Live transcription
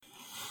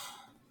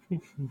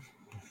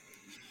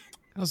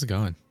How's it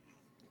going?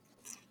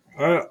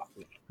 I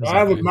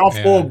have a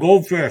mouthful of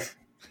goldfish.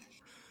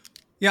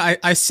 Yeah,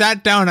 I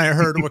sat down and I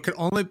heard what could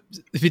only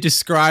be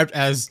described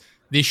as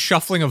the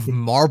shuffling of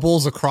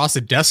marbles across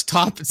a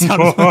desktop. It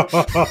sounded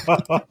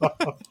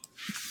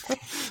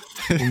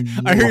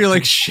I hear you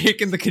like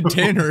shaking the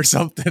container or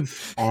something.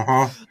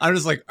 I'm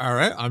just like, all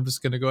right, I'm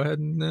just going to go ahead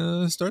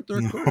and start the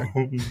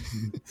recording.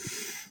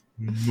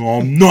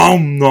 Nom,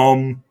 nom,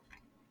 nom.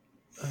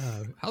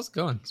 How's it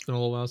going? It's been a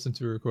little while since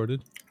we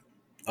recorded.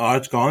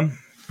 It's gone.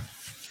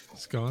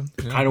 It's gone.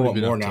 Yeah, I kind of want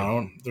more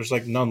now. There's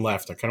like none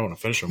left. I kind of want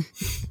to finish them.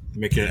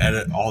 Make it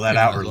edit all that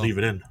out or leave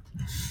it in.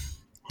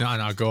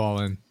 No, go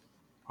all in.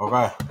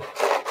 Okay.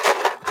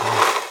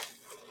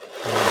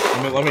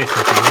 Let me.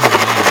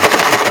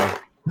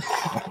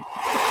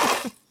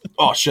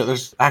 Oh shit!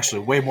 There's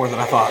actually way more than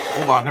I thought.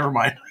 Hold on, never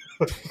mind.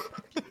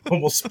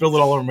 Almost spilled it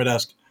all over my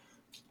desk.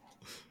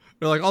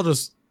 They're like,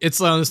 it's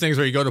one of those things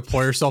where you go to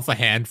pour yourself a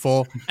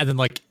handful, and then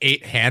like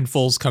 8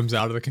 handfuls comes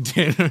out of the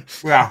container.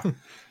 Yeah.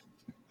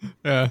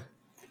 Yeah.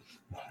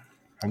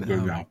 I'm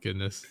good now. My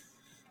goodness.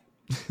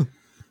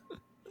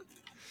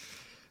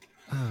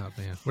 Oh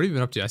man, what have you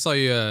been up to? I saw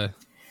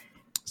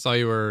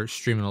you were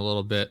streaming a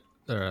little bit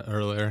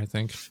earlier, I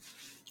think.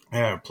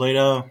 Yeah, I played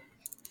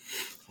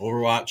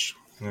Overwatch,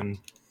 and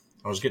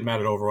I was getting mad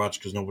at Overwatch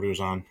because nobody was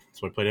on,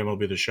 so I played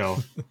MLB The Show.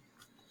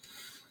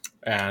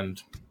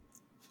 And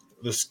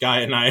this guy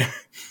and I,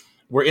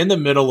 we're in the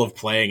middle of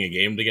playing a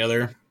game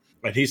together,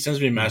 and he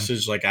sends me a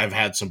message like I've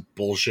had some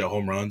bullshit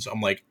home runs. I'm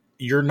like,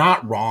 you're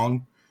not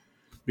wrong,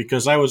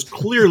 because I was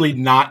clearly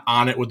not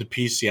on it with the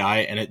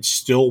PCI, and it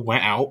still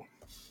went out.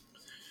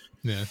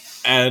 Yeah.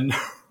 And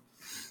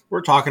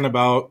we're talking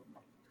about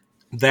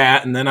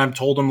that, and then I'm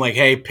told him, like,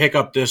 hey, pick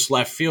up this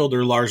left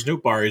fielder, Lars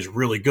Nootbaar. He's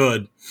really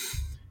good.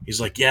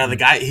 He's like, yeah, the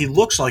guy, he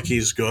looks like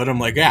he's good. I'm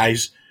like, yeah,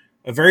 he's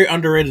a very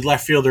underrated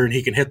left fielder, and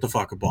he can hit the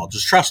fucking ball.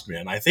 Just trust me.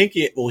 And I think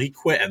he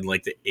quit in,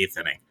 like, the 8th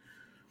inning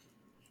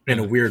in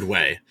a weird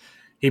way.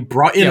 He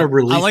brought in a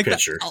relief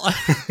pitcher. I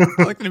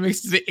like that he makes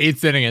it to the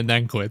 8th inning and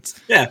then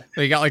quits. Yeah.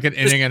 So he got, like, an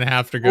inning and a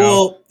half to go.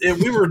 Well,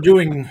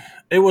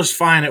 it was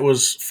fine. It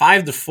was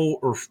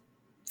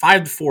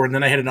 5-4, and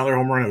then I hit another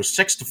home run. It was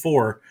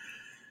 6-4.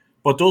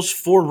 But those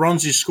 4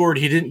 runs he scored,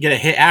 he didn't get a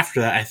hit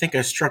after that. I think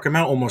I struck him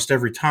out almost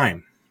every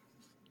time.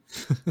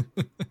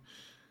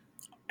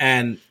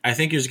 And I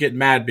think he was getting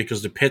mad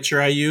because the pitcher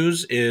I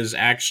use is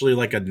actually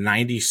like a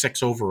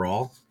 96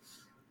 overall.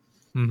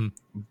 Mm-hmm.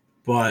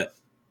 But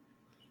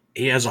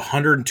he has a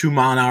 102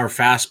 mile an hour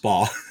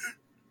fastball,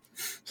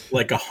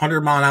 like a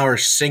 100 mile an hour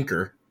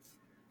sinker,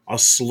 a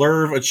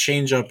slurve, a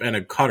changeup, and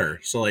a cutter.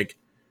 So, like,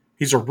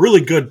 he's a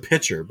really good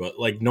pitcher, but,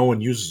 like, no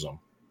one uses him.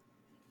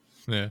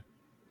 Yeah.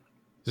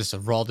 Is this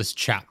Aroldis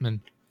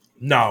Chapman?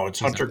 No, it's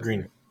Hunter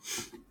Green.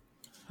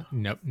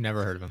 Nope,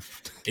 never heard of him.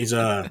 He's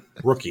a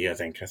rookie, I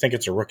think. I think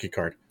it's a rookie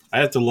card. I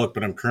have to look,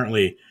 but I'm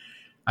currently...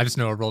 I just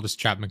know Aroldis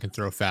Chapman can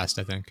throw fast,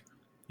 I think.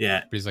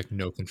 Yeah. But he's, like,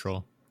 no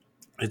control.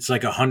 It's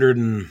like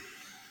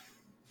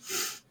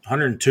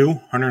 102,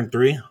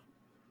 103.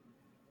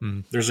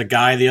 There's a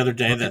guy the other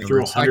day that threw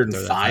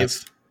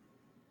 105.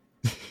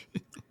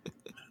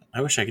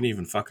 I wish I could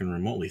even fucking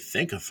remotely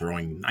think of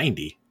throwing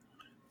 90.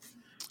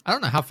 I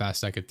don't know how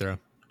fast I could throw.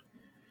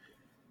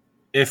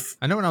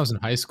 I know when I was in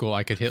high school,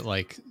 I could hit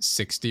like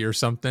 60 or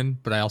something,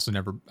 but I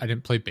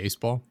didn't play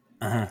baseball.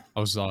 I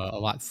was a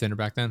lot thinner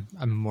back then.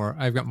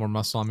 I've got more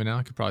muscle on me now.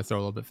 I could probably throw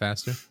a little bit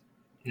faster.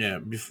 Yeah,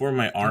 before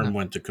my arm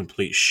went to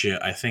complete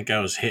shit, I think I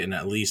was hitting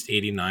at least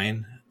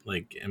 89,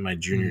 like in my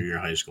junior year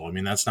of high school. I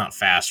mean, that's not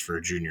fast for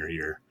a junior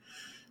year,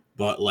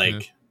 but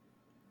like,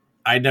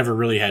 I never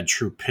really had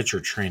true pitcher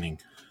training,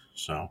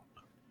 so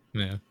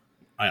my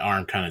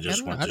arm kind of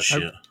just went to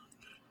shit.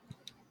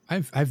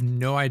 I've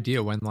no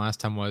idea when the last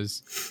time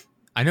was.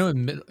 I know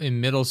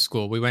in middle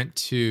school we went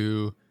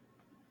to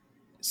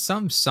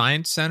some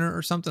science center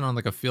or something on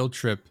like a field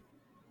trip,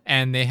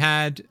 and they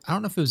had, I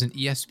don't know if it was an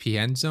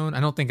ESPN zone. I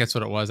don't think that's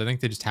what it was. I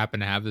think they just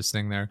happened to have this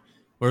thing there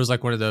where it was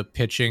like one of the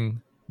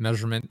pitching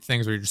measurement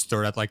things where you just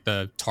throw it at like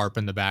the tarp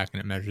in the back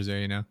and it measures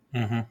it,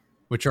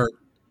 which are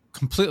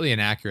completely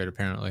inaccurate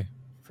apparently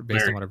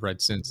based on what I've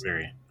read since.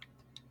 Very.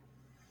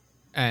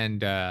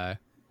 And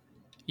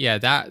yeah,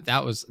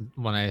 that was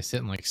when I was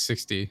hitting like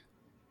 60,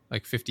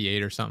 like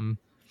 58 or something.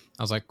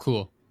 I was like,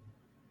 cool.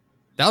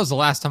 That was the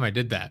last time I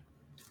did that.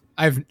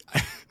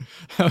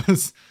 That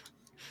was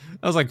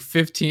like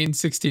 15,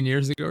 16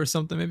 years ago or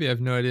something. Maybe I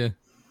have no idea.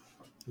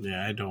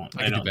 Yeah, I don't do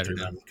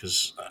that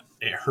because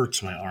it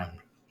hurts my arm.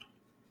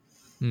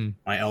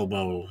 My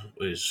elbow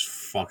is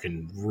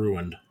fucking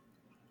ruined.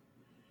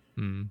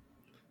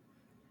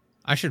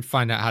 I should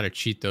find out how to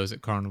cheat those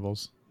at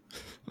carnivals.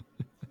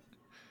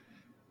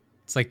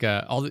 It's like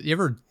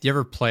you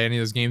ever play any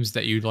of those games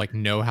that you like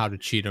know how to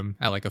cheat them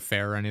at like a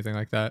fair or anything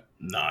like that?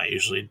 No, I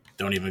usually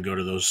don't even go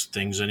to those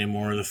things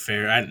anymore. The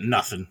fair,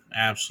 nothing,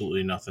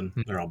 absolutely nothing.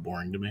 They're all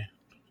boring to me.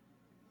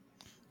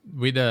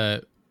 We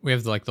have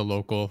like the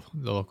local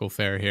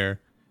fair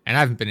here, and I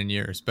haven't been in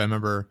years, but I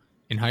remember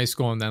in high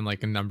school and then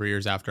like a number of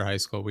years after high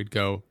school, we'd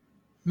go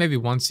maybe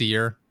once a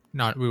year.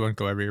 Not we wouldn't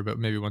go every year, but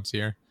maybe once a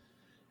year.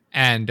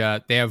 And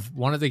they have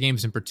one of the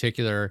games in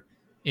particular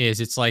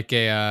is it's like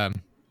a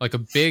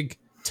big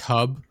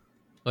tub,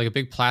 like a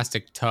big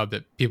plastic tub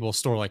that people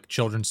store like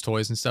children's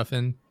toys and stuff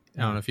in.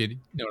 I don't know if you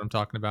know what I'm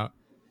talking about.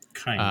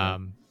 Kind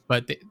of.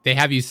 But they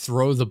have you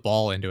throw the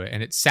ball into it,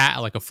 and it's sat at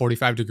like a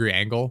 45-degree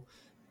angle.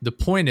 The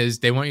point is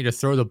they want you to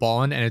throw the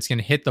ball in, and it's going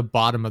to hit the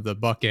bottom of the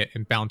bucket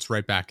and bounce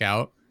right back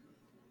out.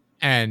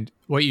 And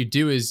what you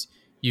do is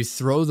you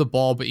throw the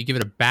ball, but you give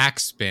it a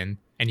backspin,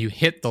 and you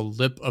hit the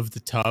lip of the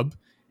tub.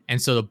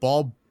 And so the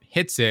ball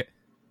hits it,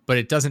 but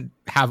it doesn't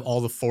have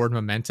all the forward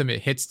momentum.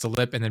 It hits the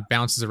lip and then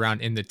bounces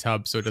around in the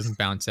tub so it doesn't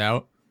bounce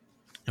out.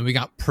 And we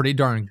got pretty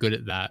darn good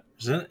at that.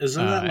 Isn't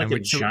that like a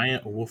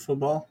giant wiffle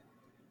ball?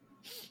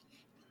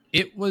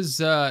 It was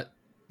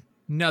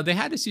no, they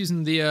had us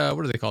using the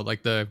what are they called?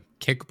 Like the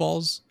kick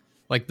balls,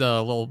 like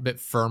the little bit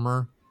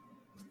firmer,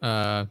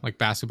 like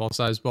basketball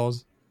sized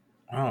balls.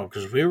 Oh,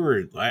 because we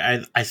were.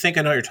 I think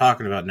I know what you're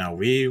talking about now.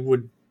 We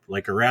would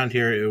like around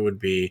here. It would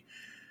be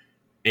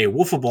a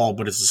wiffle ball,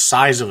 but it's the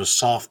size of a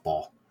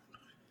softball.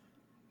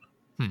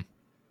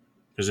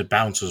 Because it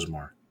bounces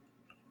more.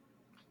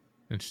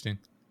 Interesting.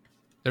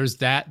 There's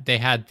that. They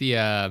had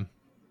the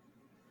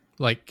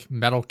like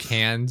metal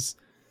cans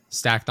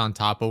stacked on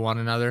top of one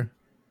another.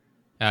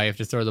 You have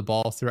to throw the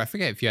ball through. I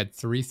forget if you had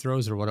 3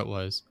 throws or what it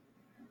was,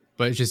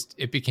 but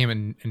it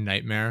became a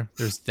nightmare.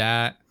 There's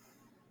that.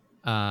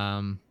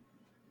 Oh,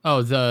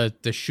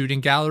 the shooting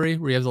gallery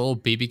where you have the little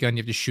BB gun.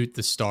 You have to shoot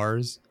the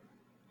stars,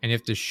 and you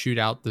have to shoot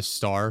out the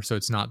star so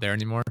it's not there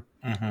anymore.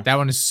 Mm-hmm. That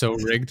one is so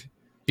rigged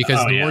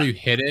because the more you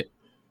hit it,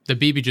 the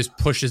BB just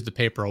pushes the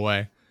paper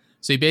away.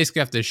 So you basically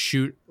have to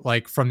shoot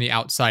like from the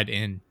outside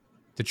in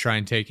to try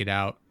and take it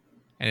out.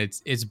 And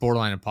it's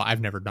borderline impossible. I've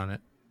never done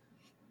it.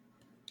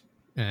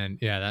 And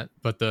yeah,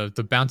 but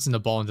the bouncing the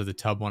ball into the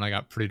tub one I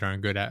got pretty darn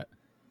good at.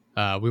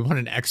 We won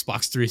an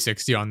Xbox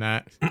 360 on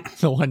that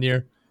the one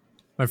year.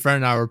 My friend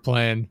and I were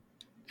playing,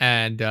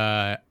 and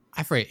I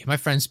forget, my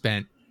friend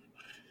spent,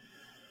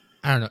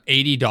 I don't know,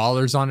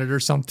 $80 on it or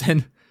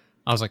something.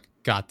 I was like,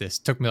 got this.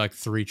 Took me like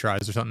 3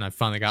 tries or something. I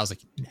finally got. I was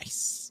like,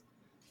 nice.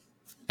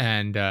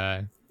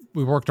 And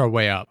we worked our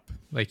way up.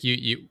 Like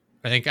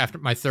I think after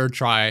my 3rd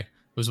try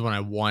was when I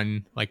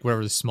won like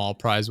whatever the small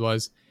prize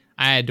was.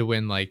 I had to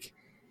win like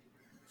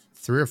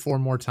 3 or 4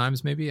 more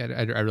times, maybe. I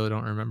really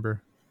don't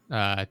remember.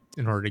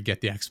 In order to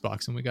get the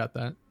Xbox, and we got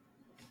that.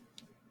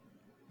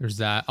 There's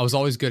that. I was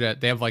always good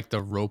at. They have like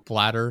the rope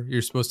ladder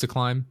you're supposed to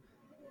climb,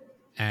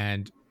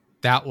 and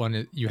that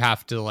one you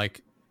have to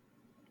like.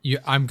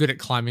 I'm good at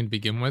climbing to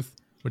begin with,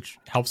 which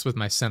helps with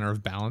my center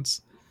of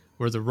balance.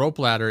 Where the rope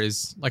ladder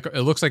is like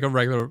it looks like a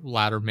regular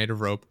ladder made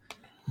of rope,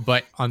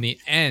 but on the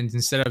end,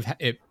 instead of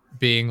it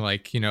being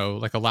like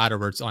like a ladder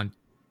where it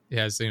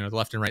has the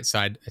left and right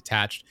side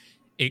attached,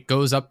 it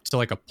goes up to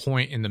like a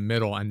point in the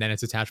middle, and then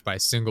it's attached by a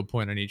single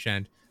point on each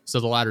end.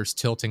 So the ladder's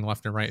tilting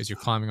left and right as you're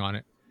climbing on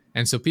it.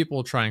 And so people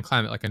will try and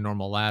climb it like a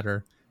normal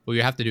ladder. What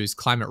you have to do is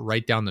climb it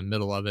right down the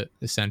middle of it,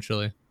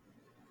 essentially.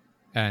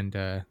 And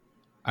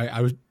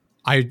I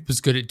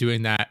was good at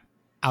doing that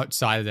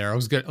outside of there. I'm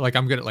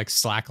good at like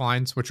slack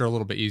lines, which are a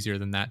little bit easier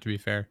than that, to be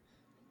fair.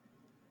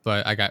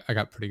 But I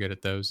got pretty good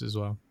at those as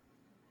well.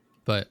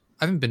 But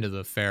I haven't been to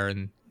the fair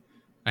in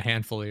a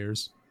handful of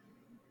years.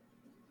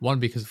 1,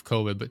 because of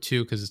COVID, but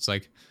 2, because it's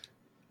like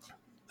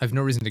I have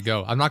no reason to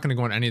go. I'm not going to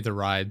go on any of the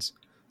rides.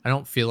 I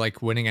don't feel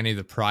like winning any of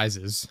the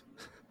prizes.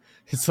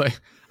 It's like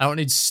I don't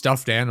need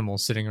stuffed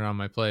animals sitting around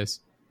my place.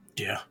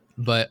 Yeah.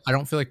 But I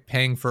don't feel like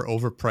paying for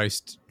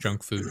overpriced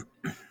junk food.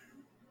 Like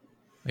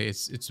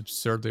it's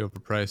absurdly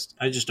overpriced.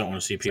 I just don't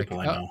want to see people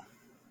like, I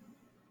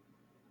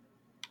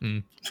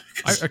know.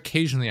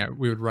 Occasionally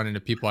we would run into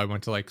people I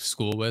went to like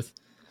school with,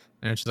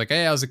 and it's just like,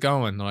 hey, how's it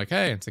going? They're like,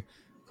 hey. It's like,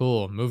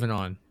 cool, moving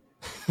on.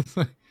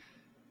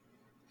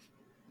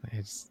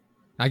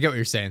 I get what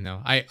you're saying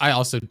though. I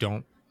also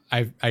don't.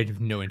 I have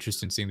no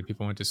interest in seeing the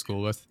people I went to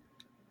school with,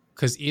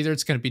 because either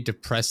it's going to be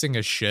depressing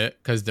as shit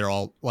because they're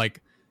all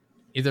like,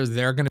 either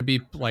they're going to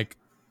be like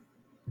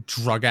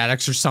drug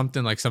addicts or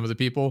something like some of the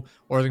people,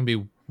 or they're going to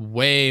be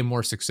way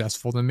more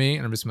successful than me,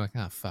 and I'm just gonna be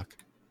like, fuck.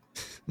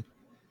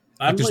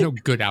 There's no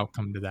good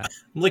outcome to that.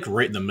 I'm like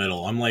right in the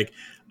middle. I'm like,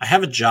 I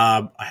have a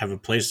job, I have a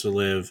place to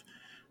live,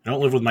 I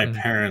don't live with my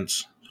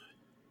parents.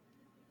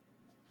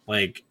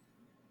 Like,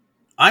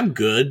 I'm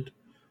good,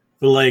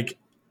 but like,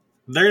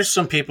 there's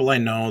some people I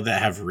know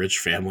that have rich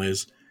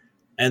families,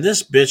 and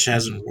this bitch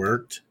hasn't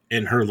worked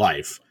in her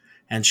life,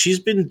 and she's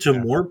been to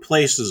more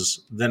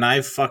places than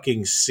I've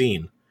fucking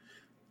seen.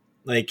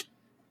 Like,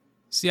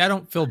 see, I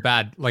don't feel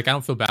bad. Like, I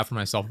don't feel bad for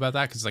myself about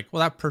that, because like, well,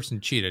 that person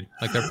cheated.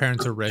 Like, their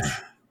parents are rich.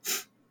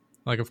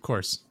 Like, of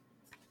course.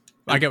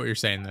 I get what you're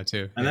saying though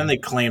too. And then they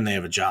claim they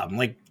have a job. I'm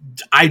like,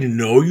 I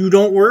know you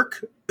don't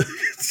work,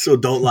 so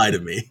don't lie to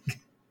me.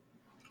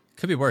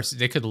 Could be worse.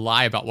 They could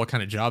lie about what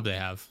kind of job they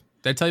have.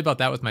 Did I tell you about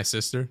that with my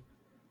sister?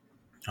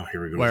 Oh,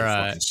 here we go. Where, with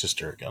your fucking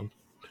sister again.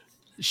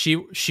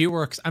 She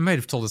works. I might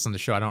have told this on the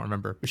show. I don't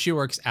remember. But she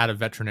works at a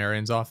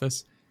veterinarian's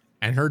office,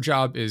 and her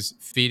job is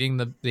feeding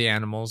the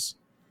animals,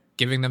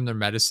 giving them their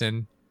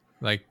medicine,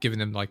 like giving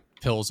them like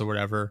pills or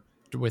whatever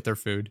with their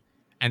food,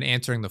 and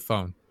answering the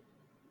phone.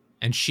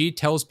 And she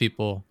tells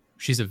people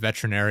she's a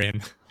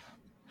veterinarian.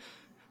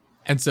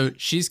 And so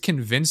she's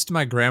convinced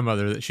my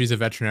grandmother that she's a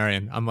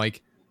veterinarian. I'm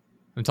talking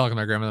to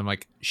my grandmother. I'm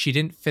like, she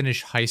didn't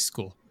finish high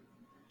school.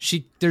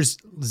 There's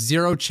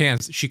zero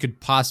chance she could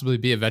possibly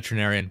be a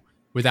veterinarian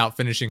without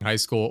finishing high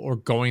school or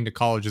going to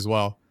college as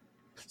well.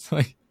 It's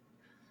like,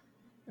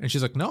 and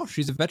she's like, no,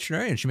 she's a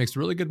veterinarian. She makes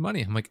really good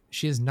money. I'm like,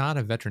 she is not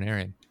a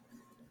veterinarian.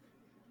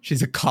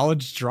 She's a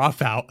college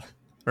dropout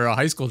or a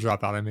high school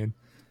dropout. I mean,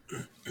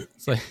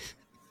 it's like,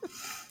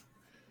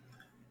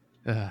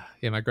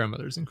 yeah, my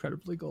grandmother's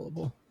incredibly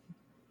gullible.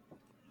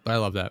 But I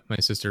love that. My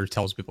sister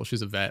tells people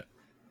she's a vet,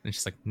 and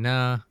she's like,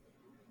 nah,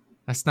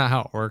 that's not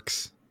how it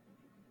works.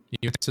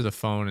 You answer the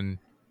phone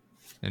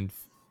and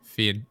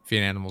feed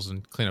animals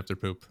and clean up their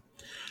poop.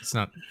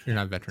 You're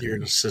not a veterinarian. You're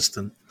an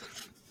assistant.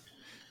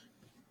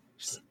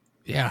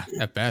 Yeah,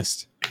 at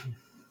best.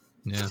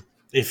 Yeah.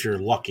 If you're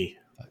lucky.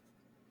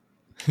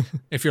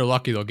 If you're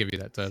lucky, they'll give you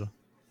that title.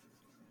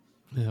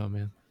 Oh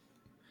man.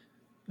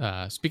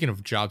 Speaking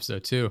of jobs though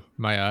too,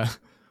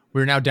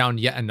 we're now down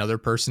yet another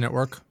person at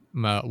work.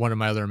 One of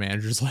my other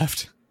managers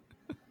left.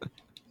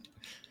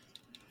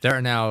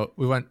 We're down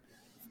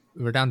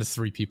to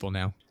 3 people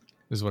now,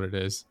 is what it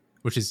is,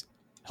 which is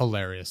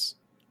hilarious.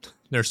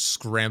 They're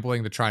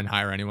scrambling to try and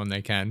hire anyone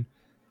they can.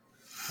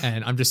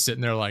 And I'm just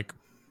sitting there like,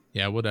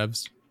 yeah,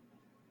 whatevs.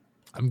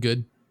 I'm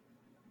good.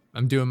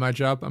 I'm doing my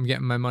job. I'm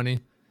getting my money.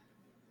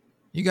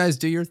 You guys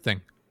do your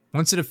thing.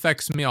 Once it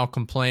affects me, I'll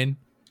complain.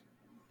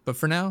 But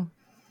for now,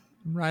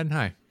 I'm riding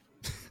high.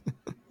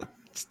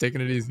 Just taking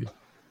it easy.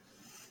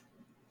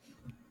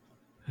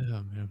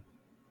 Oh, man.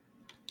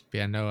 But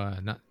yeah, no,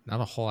 not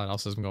a whole lot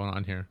else is going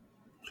on here.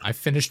 I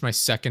finished my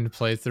second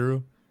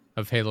playthrough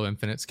of Halo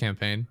Infinite's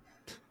campaign.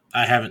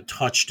 I haven't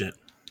touched it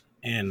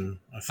in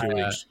a few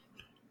weeks.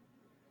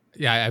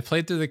 Yeah, I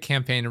played through the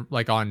campaign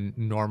like on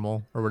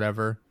normal or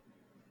whatever.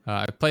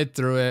 I played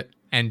through it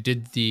and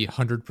did the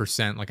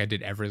 100%, like I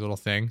did every little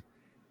thing.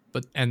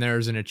 And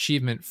there's an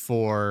achievement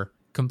for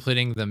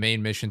completing the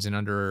main missions in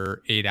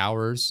under 8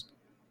 hours.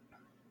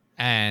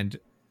 And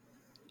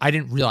I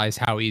didn't realize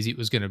how easy it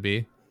was going to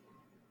be.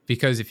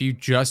 Because if you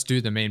just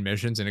do the main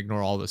missions and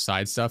ignore all the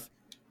side stuff,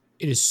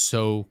 it is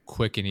so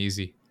quick and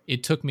easy.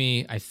 It took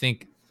me, I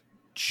think,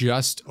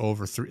 just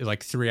over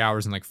 3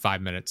 hours and like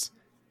 5 minutes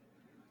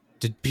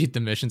to beat the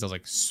missions. I was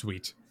like,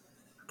 sweet,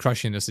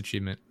 crushing this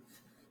achievement.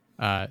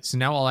 So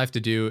now all I have to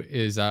do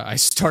is I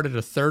started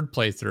a third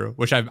playthrough,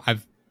 which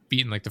I've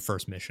beaten like the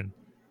first mission.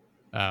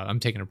 I'm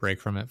taking a break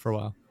from it for a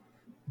while,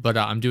 but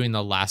I'm doing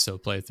the lasso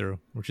playthrough,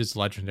 which is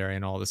legendary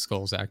and all the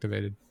skulls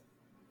activated.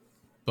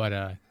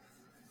 But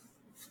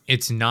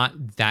it's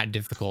not that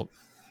difficult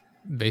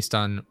based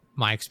on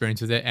my experience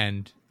with it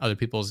and other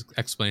people's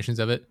explanations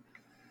of it.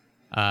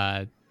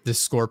 The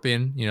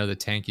Scorpion, the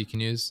tank you can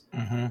use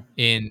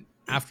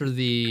after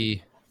I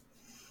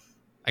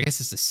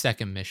guess it's the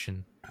second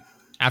mission.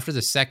 After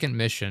the second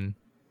mission,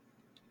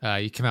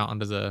 you come out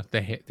onto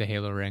the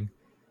Halo ring,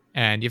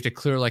 and you have to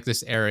clear like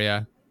this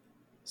area.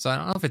 So I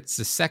don't know if it's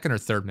the second or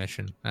third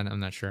mission. I'm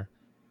not sure,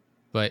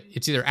 but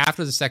it's either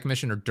after the second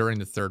mission or during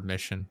the third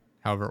mission.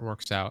 However it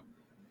works out,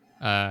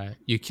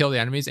 you kill the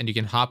enemies, and you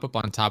can hop up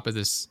on top of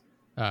this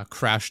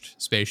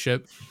crashed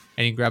spaceship,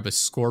 and you can grab a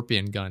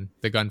Scorpion gun,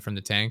 the gun from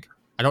the tank.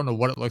 I don't know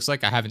what it looks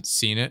like. I haven't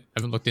seen it. I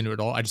haven't looked into it at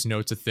all. I just know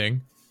it's a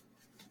thing.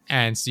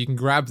 And so you can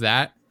grab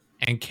that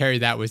and carry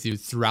that with you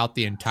throughout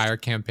the entire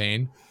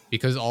campaign,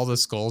 because all the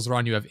skulls are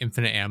on. You have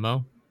infinite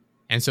ammo,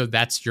 and so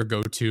that's your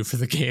go-to for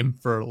the game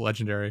for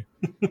legendary.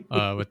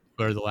 With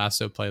the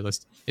lasso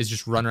playlist is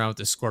just run around with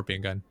the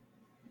Scorpion gun.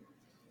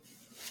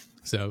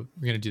 So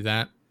we're gonna do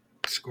that.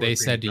 They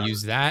said to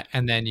use that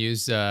and then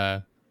use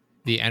the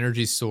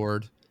energy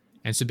sword,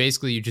 and so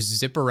basically you just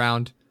zip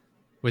around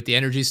with the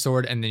energy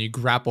sword, and then you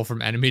grapple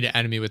from enemy to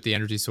enemy with the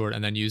energy sword,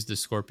 and then use the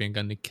Scorpion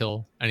gun to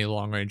kill any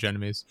long-range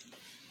enemies.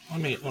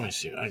 Let me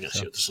see. I gotta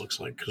see what this looks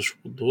like, because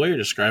the way you're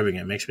describing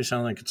it makes me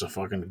sound like it's a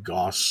fucking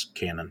Gauss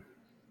cannon.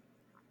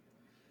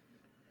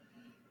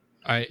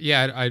 I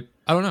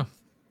don't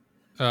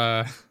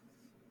know.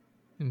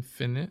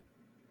 Infinite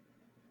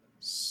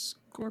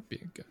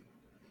Scorpion gun.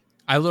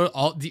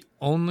 The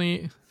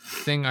only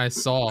thing I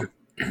saw,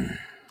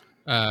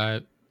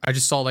 I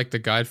just saw like the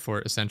guide for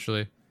it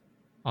essentially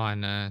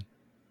on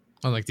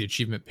like the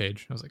achievement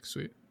page. I was like,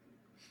 sweet.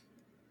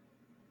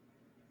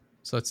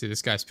 So let's see.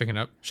 This guy's picking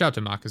up. Shout out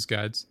to Maka's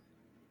guides.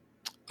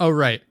 Oh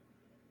right,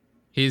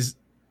 he's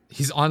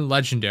on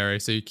legendary,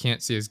 so you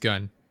can't see his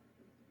gun.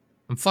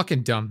 I'm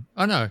fucking dumb.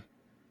 Oh no,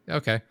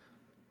 okay.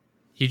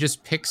 He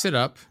just picks it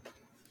up,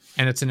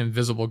 and it's an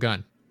invisible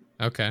gun.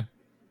 Okay.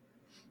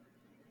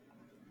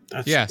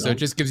 That's dumb. So it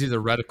just gives you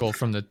the reticle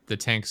from the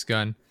tank's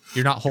gun.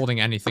 You're not holding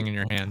anything in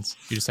your hands.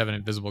 You just have an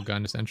invisible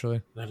gun,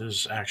 essentially. That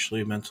is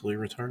actually mentally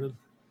retarded.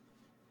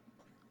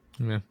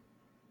 Yeah.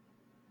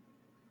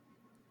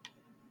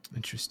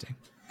 Interesting.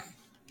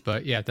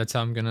 But yeah, that's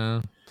how I'm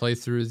gonna play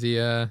through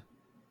the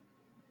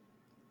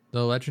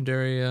the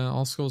legendary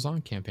All Schools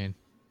On campaign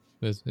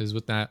is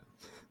with that.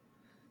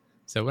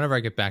 So whenever I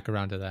get back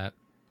around to that,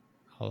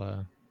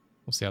 we'll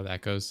see how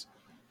that goes.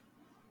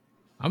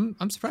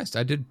 I'm surprised.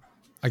 I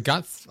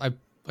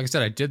like I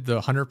said, I did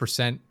the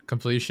 100%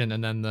 completion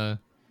and then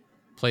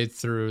played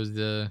through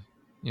the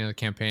the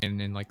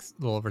campaign in like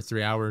a little over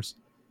 3 hours,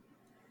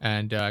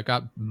 and I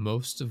got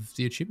most of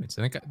the achievements.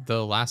 I think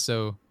the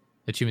lasso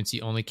achievement's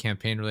the only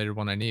campaign related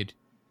one I need.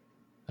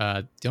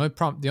 The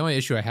only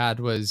issue I had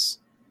was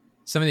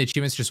some of the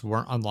achievements just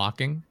weren't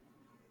unlocking.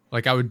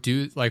 Like I would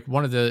do like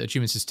one of the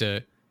achievements is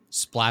to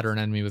splatter an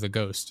enemy with a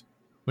ghost,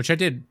 which I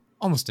did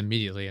almost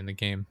immediately in the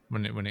game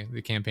when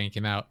the campaign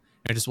came out,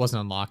 and it just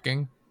wasn't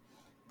unlocking.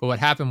 But what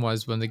happened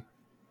was when the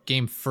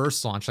game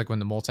first launched, like when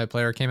the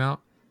multiplayer came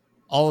out,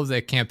 all of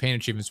the campaign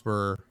achievements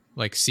were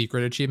like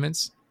secret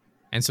achievements.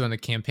 And so when the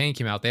campaign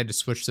came out, they had to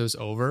switch those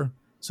over.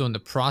 So in the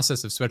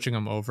process of switching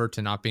them over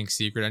to not being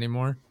secret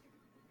anymore,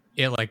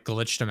 it like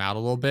glitched them out a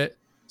little bit.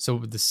 So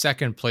the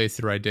second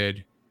playthrough I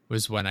did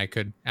was when I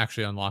could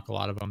actually unlock a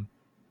lot of them.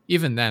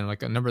 Even then,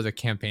 like a number of the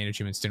campaign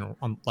achievements didn't,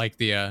 like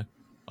the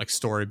like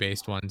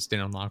story-based ones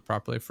didn't unlock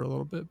properly for a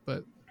little bit,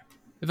 but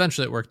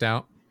eventually it worked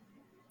out.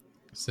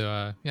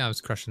 So yeah, I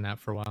was crushing that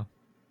for a while.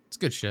 It's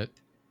good shit.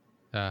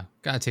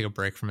 Gotta take a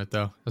break from it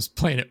though. I was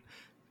playing it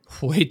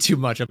way too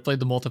much. I played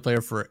the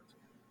multiplayer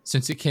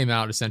since it came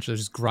out, essentially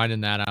just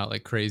grinding that out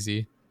like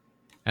crazy.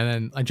 And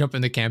then I jump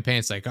in the campaign.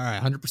 It's like, all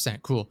right,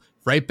 100% cool.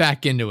 Right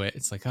back into it.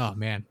 It's like, oh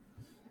man.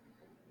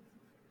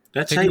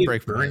 That's how you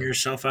burn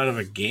yourself out of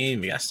a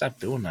game. You gotta stop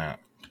doing that.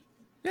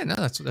 Yeah, no,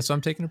 that's why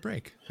I'm taking a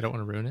break. I don't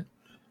want to ruin it.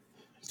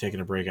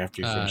 Taking a break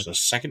after you finish the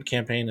second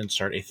campaign and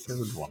start a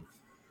third one.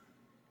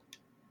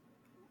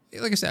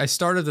 Like I said, I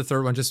started the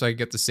third one just so I could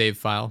get the save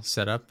file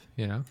set up,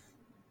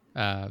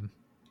 But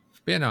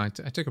yeah, no, I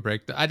took a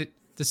break. The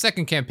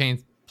second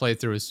campaign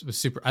playthrough was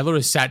super. I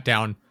literally sat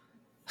down.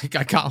 Like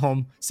I got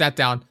home, sat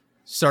down,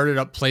 started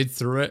up, played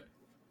through it,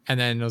 and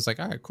then I was like,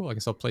 all right, cool. I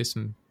guess I'll play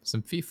some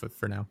FIFA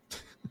for now.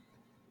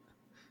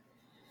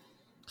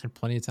 Had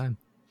plenty of time.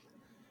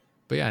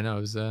 But yeah, no,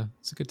 it's a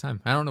good time.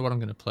 I don't know what I'm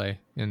gonna play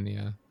in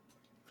the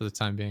for the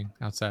time being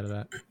outside of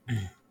that.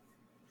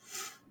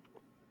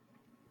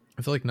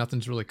 I feel like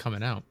nothing's really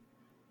coming out.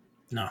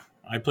 No,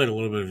 I played a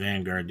little bit of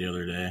Vanguard the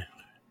other day.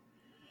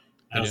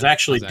 I was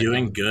actually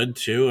doing good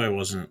too. I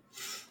wasn't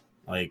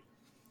like,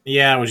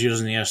 I was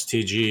using the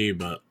STG,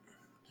 but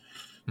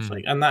it's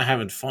like I'm not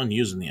having fun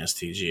using the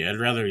STG. I'd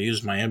rather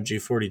use my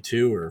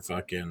MG42 or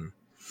fucking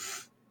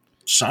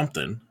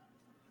something.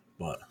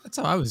 But that's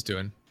how I was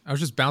doing. I was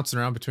just bouncing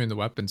around between the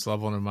weapons,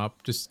 leveling them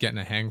up, just getting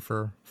a hang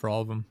for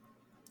all of them.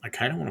 I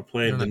kind of want to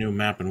play the new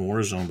map in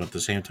Warzone, but at the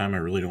same time, I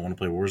really don't want to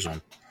play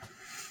Warzone.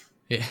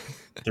 Yeah,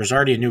 there's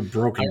already a new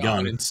broken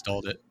gun. I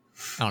installed it.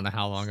 I don't know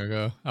how long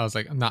ago. I was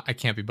like, I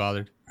can't be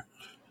bothered. It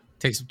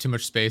takes up too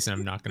much space, and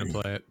I'm not going to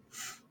play it.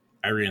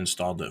 I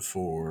reinstalled it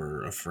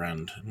for a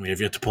friend. We have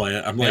yet to play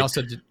it.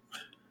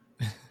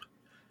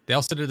 They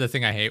also did the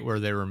thing I hate where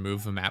they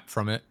remove a map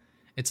from it.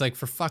 It's like,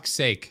 for fuck's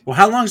sake. Well,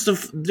 how long's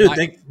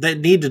they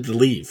needed to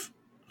leave?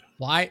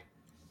 Why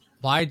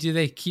do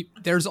they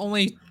keep? There's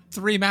only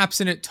 3 maps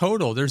in it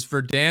total. There's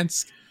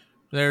Verdansk,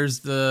 there's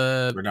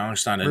the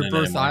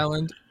Rebirth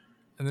Island,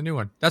 and the new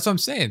one. That's what I'm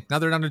saying. Now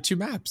they're down to 2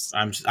 maps.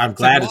 I'm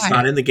glad it's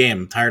not in the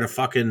game.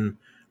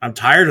 I'm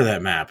tired of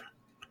that map.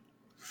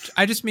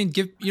 I just mean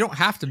you don't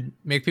have to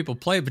make people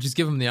play, but just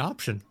give them the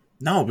option.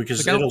 No,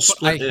 because it'll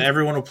split.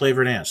 Everyone will play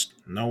Verdansk.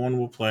 No one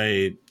will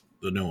play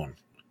the new one.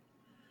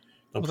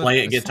 They'll play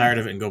it, get tired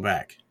of it, and go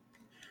back.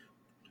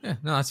 Yeah,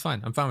 no, that's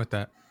fine. I'm fine with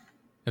that.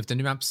 If the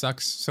new map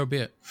sucks, so be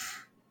it.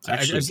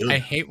 I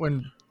hate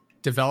when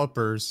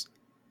developers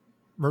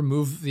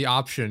remove the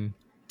option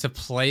to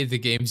play the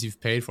games you've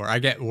paid for. I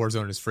get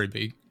Warzone is free,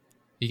 but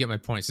you get my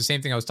point. It's the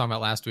same thing I was talking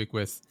about last week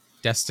with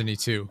Destiny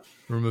 2,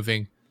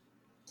 removing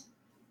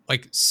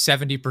like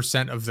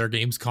 70% of their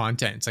game's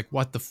content. It's like,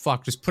 what the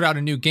fuck? Just put out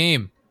a new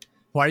game.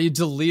 Why are you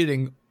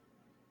deleting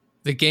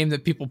the game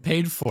that people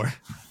paid for?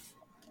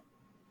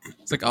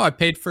 It's like, oh, I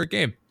paid for a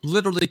game.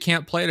 Literally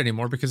can't play it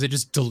anymore because they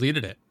just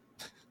deleted it.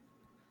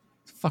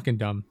 It's fucking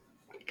dumb.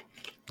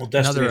 Well,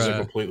 Destiny's a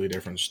completely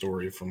different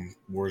story from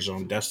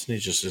Warzone.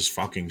 Destiny's just is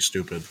fucking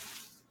stupid.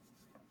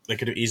 They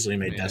could have easily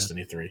made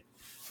Destiny 3.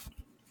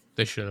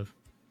 They should have.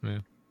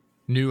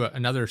 Yeah.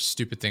 Another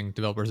stupid thing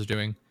developers are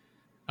doing.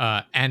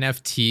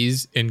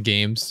 NFTs in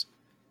games.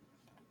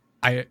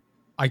 I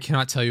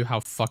cannot tell you how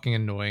fucking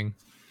annoying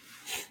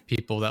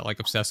people that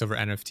like obsess over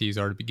NFTs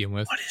are to begin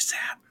with. What is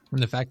that?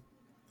 And the fact...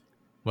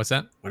 What's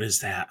that? What is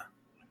that?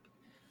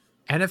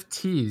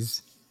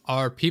 NFTs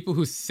are people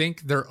who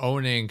think they're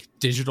owning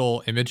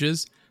digital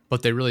images,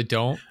 but they really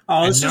don't.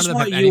 Oh, this is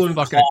what you and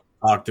Paul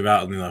talked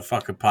about in the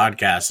fucking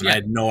podcast, and I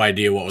had no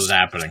idea what was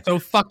happening. So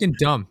fucking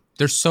dumb.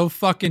 They're so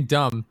fucking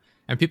dumb.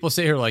 And people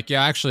sit here like,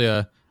 yeah,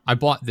 actually, I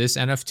bought this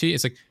NFT.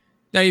 It's like,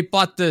 no, you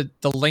bought the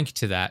link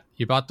to that.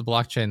 You bought the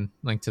blockchain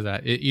link to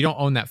that. You don't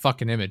own that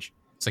fucking image.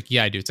 It's like,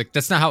 yeah, I do. It's like,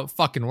 that's not how it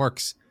fucking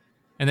works.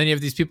 And then you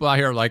have these people out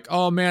here like,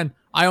 oh man,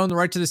 I own the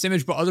right to this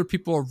image, but other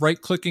people are right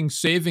clicking,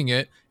 saving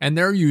it, and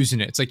they're using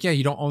it. It's like, yeah,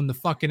 you don't own the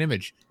fucking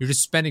image. You're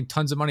just spending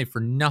tons of money for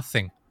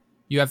nothing.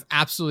 You have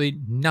absolutely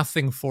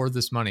nothing for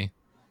this money.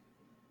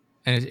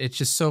 And it's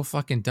just so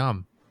fucking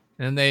dumb.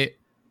 And then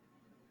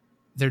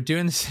they're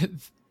doing this.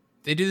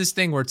 They do this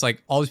thing where it's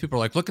like all these people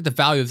are like, look at the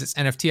value of this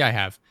NFT I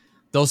have.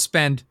 They'll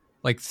spend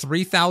like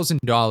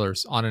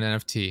 $3,000 on an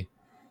NFT.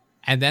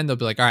 And then they'll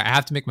be like, all right, I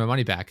have to make my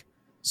money back.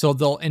 So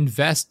they'll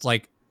invest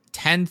like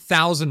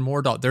 $10,000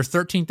 more. They're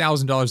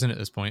 $13,000 in at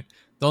this point.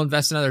 They'll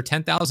invest another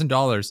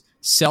 $10,000,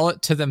 sell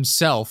it to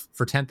themselves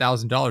for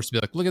 $10,000 to be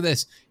like, look at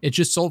this. It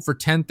just sold for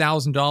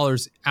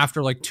 $10,000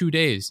 after like 2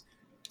 days.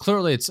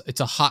 Clearly it's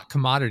a hot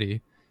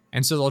commodity.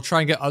 And so they'll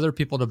try and get other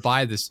people to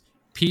buy this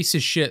piece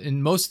of shit.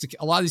 In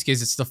a lot of these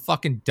cases, it's the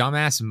fucking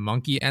dumbass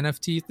monkey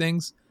NFT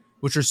things,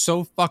 which are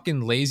so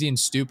fucking lazy and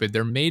stupid.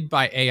 They're made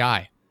by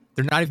AI.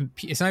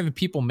 It's not even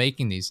people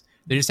making these.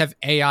 They just have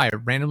AI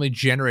randomly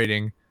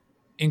generating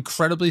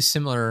incredibly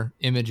similar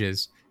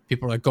images.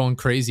 People are like going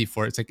crazy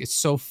for it. It's like, it's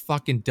so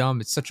fucking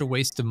dumb. It's such a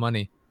waste of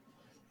money.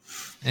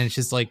 And it's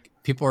just like,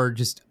 people are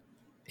just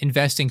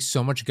investing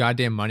so much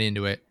goddamn money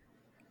into it.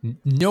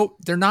 Nope,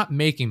 they're not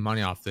making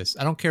money off this.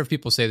 I don't care if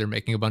people say they're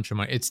making a bunch of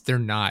money. They're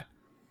not.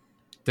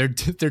 They're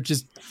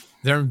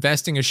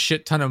investing a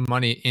shit ton of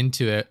money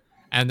into it,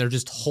 and they're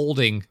just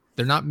holding.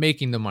 They're not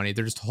making the money.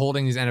 They're just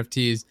holding these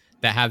NFTs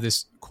that have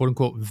this quote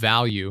unquote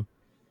value,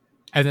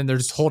 and then they're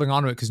just holding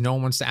on to it because no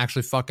one wants to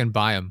actually fucking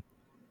buy them.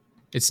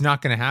 It's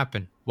not going to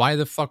happen. Why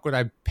the fuck would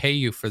I pay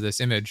you for this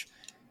image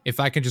if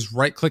I can just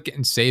right click it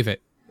and save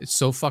it? It's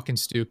so fucking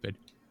stupid.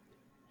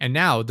 And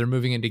now they're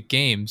moving into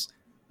games.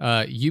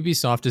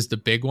 Ubisoft is the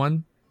big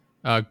one.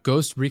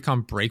 Ghost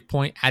Recon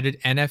Breakpoint added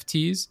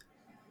NFTs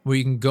where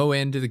you can go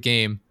into the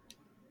game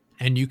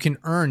and you can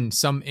earn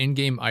some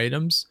in-game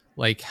items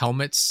like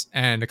helmets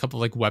and a couple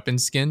of like weapon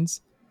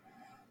skins.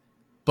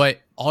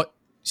 So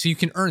you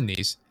can earn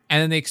these,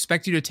 and then they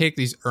expect you to take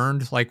these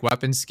earned like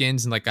weapon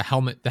skins and like a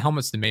helmet. The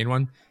helmet's the main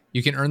one.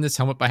 You can earn this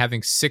helmet by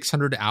having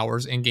 600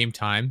 hours in-game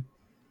time,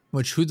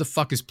 which who the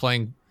fuck is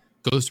playing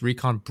Ghost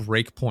Recon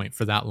Breakpoint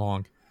for that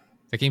long?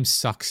 That game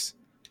sucks.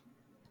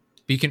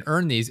 But you can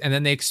earn these, and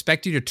then they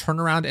expect you to turn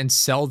around and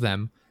sell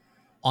them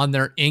on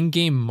their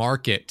in-game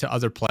market to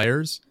other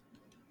players.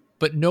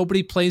 But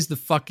nobody plays the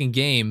fucking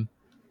game.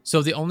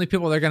 So the only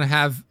people that are going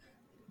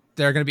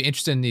to be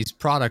interested in these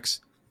products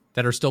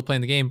that are still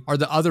playing the game are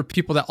the other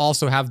people that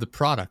also have the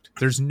product.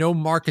 There's no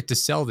market to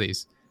sell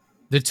these.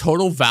 The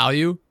total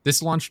value,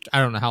 this launched,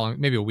 I don't know how long,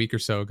 maybe a week or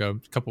so ago,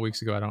 a couple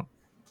weeks ago. I don't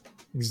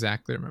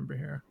exactly remember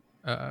here.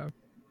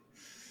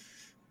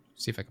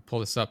 See if I can pull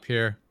this up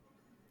here.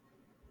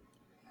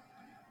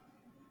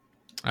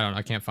 I don't know.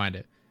 I can't find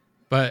it.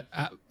 But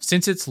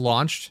since it's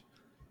launched,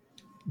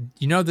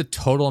 you know the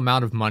total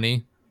amount of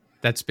money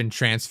that's been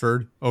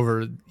transferred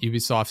over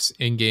Ubisoft's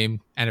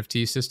in-game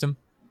NFT system?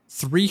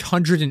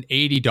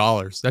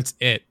 $380. That's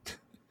it.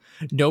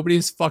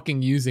 Nobody's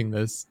fucking using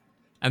this.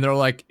 And they're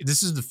like,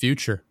 this is the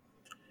future.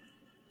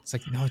 It's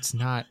like, no, it's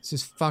not. It's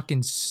just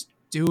fucking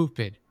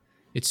stupid.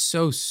 It's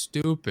so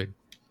stupid.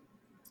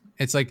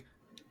 It's like,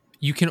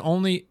 the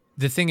only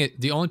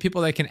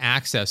people that can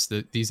access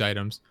these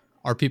items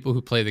are people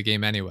who play the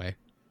game anyway.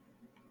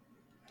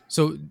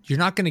 So you're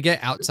not going to get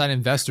outside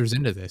investors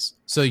into this.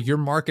 So your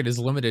market is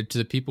limited to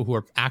the people who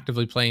are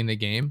actively playing the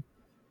game.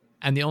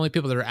 And the only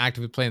people that are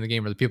actively playing the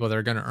game are the people that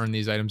are going to earn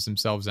these items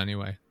themselves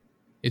anyway.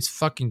 It's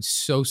fucking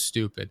so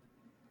stupid.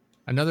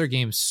 Another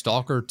game,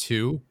 Stalker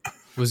 2,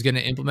 was going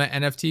to implement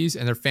NFTs,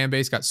 and their fan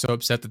base got so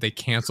upset that they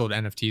canceled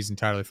NFTs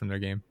entirely from their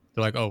game.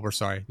 They're like, oh, we're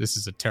sorry. This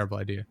is a terrible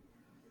idea.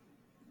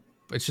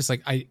 But it's just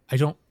like, I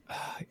don't...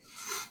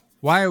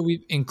 Why are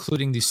we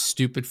including these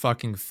stupid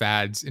fucking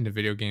fads into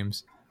video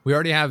games? We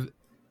already have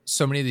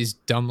so many of these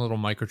dumb little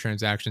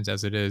microtransactions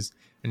as it is,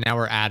 and now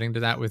we're adding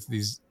to that with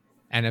these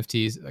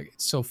NFTs. Like,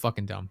 it's so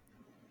fucking dumb.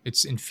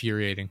 It's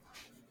infuriating.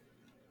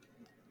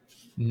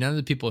 None of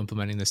the people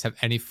implementing this have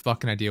any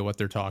fucking idea what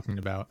they're talking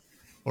about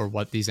or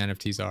what these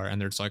NFTs are, and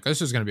they're just like,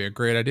 this is going to be a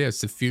great idea.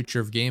 It's the future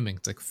of gaming.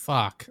 It's like,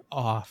 fuck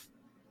off.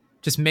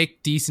 Just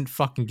make decent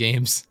fucking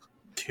games.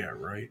 Yeah,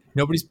 right.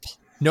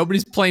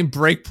 Nobody's playing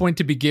Breakpoint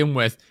to begin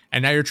with,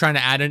 and now you're trying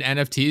to add in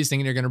NFTs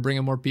thinking you're going to bring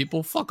in more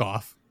people? Fuck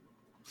off.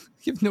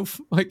 You have no,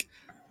 like,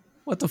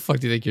 what the fuck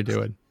do you think you're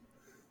doing?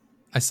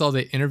 I saw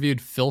they interviewed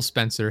Phil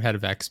Spencer, head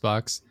of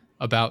Xbox,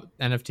 about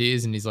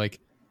NFTs, and he's like,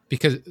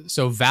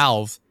 so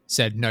Valve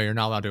said, no, you're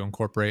not allowed to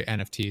incorporate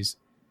NFTs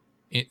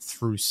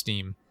through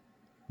Steam.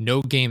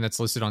 No game that's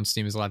listed on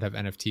Steam is allowed to have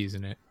NFTs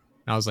in it.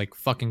 And I was like,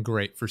 fucking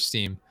great for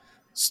Steam.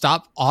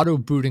 Stop auto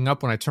booting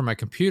up when I turn my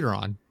computer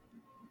on.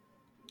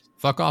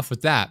 Fuck off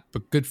with that,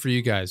 but good for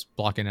you guys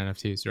blocking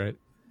NFTs, right?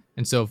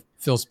 And so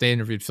they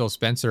interviewed Phil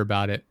Spencer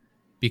about it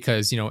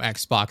because,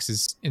 Xbox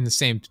is in the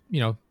same,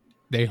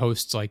 they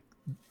host like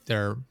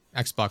their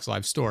Xbox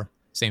Live store,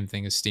 same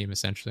thing as Steam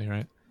essentially,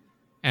 right?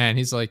 And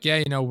he's like,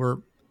 yeah,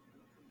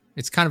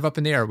 it's kind of up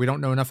in the air. We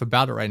don't know enough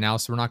about it right now,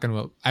 so we're not going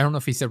to, I don't know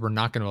if he said we're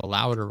not going to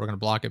allow it or we're going to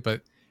block it,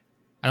 but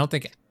I don't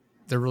think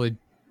they're really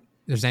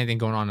there's anything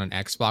going on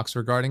Xbox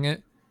regarding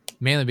it,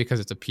 mainly because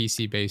it's a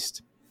PC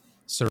based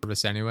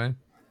service anyway.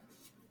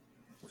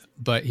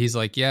 But he's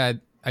like, yeah,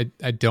 I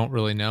don't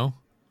really know.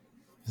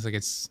 He's like,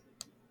 it's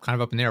kind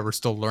of up in the air. We're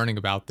still learning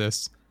about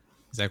this.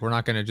 He's like, we're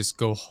not gonna just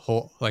go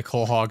whole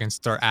hog and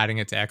start adding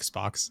it to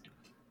Xbox. I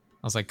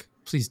was like,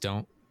 please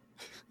don't.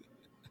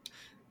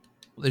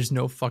 There's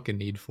no fucking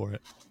need for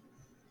it.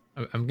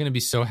 I'm gonna be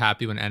so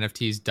happy when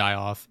NFTs die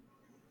off.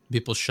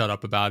 People shut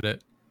up about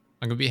it.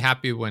 I'm gonna be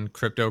happy when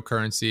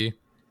cryptocurrency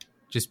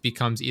just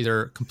becomes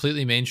either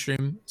completely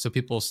mainstream, so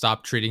people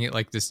stop treating it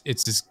like this.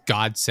 It's this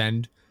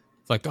godsend.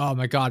 Like, oh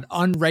my god,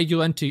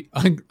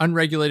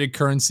 unregulated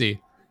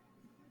currency.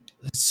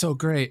 That's so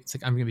great. It's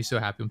like, I'm gonna be so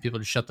happy when people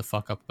just shut the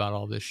fuck up about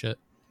all this shit.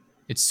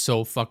 It's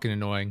so fucking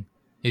annoying.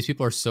 These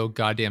people are so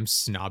goddamn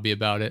snobby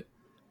about it.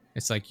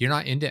 It's like, you're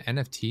not into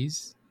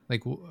NFTs?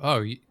 Like,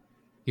 oh, you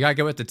gotta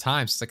go with the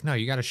times. It's like, no,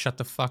 you gotta shut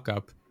the fuck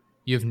up.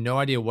 You have no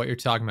idea what you're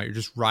talking about. You're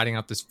just riding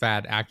out this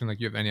fad, acting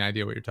like you have any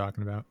idea what you're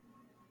talking about.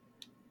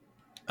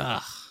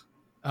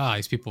 Ugh.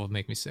 These people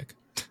make me sick.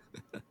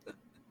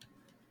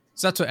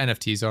 So that's what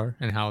NFTs are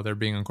and how they're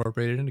being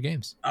incorporated into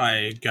games.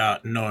 I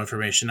got no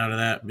information out of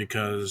that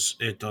because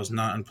it does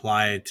not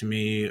imply to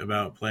me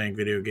about playing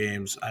video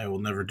games. I will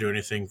never do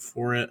anything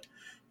for it.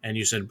 And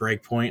you said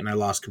Breakpoint, and I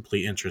lost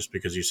complete interest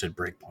because you said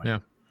Breakpoint. Yeah.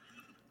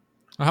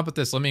 Well, how about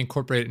this? Let me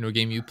incorporate it into a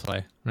game you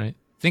play, right?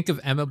 Think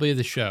of MLB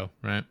The Show,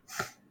 right?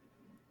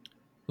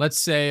 Let's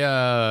say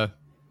Shohei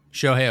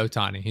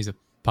Ohtani. He's a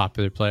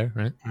popular player,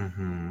 right?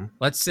 Mm-hmm.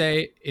 Let's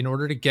say in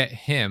order to get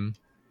him,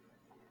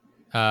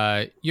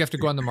 you have to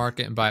go on the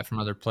market and buy it from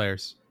other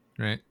players,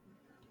 right?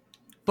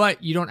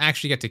 But you don't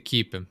actually get to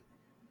keep him.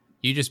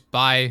 You just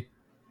buy,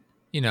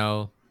 you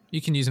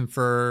can use him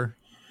for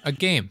a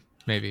game,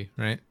 maybe,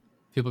 right?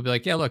 People be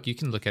like, yeah, look, you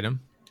can look at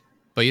him,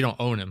 but you don't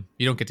own him.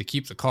 You don't get to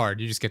keep the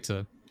card. You just get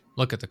to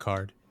look at the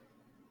card.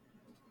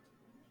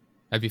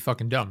 That'd be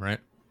fucking dumb, right?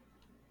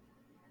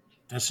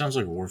 That sounds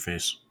like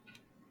Warface.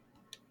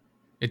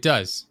 It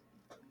does.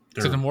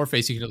 So in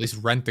Warface, you can at least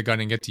rent the gun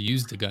and get to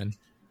use the gun.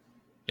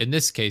 In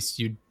this case,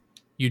 you'd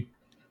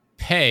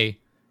pay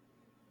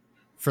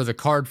for the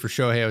card for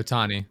Shohei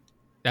Ohtani.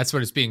 That's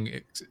what it's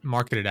being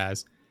marketed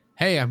as.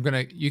 Hey,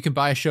 you can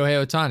buy a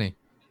Shohei Ohtani.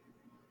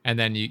 And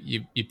then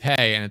you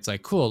pay, and it's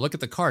like, cool, look at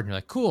the card. And you're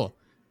like, cool,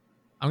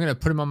 I'm going to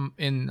put him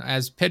in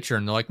as pitcher.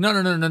 And they're like, no.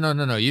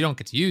 You don't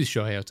get to use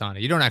Shohei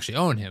Ohtani. You don't actually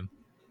own him.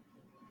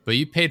 But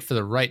you paid for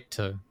the right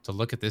to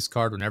look at this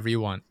card whenever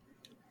you want.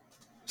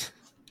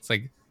 It's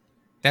like,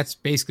 that's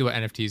basically what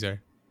NFTs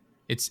are.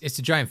 It's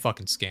a giant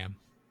fucking scam,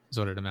 is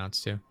what it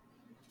amounts to.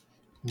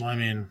 Well, I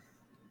mean,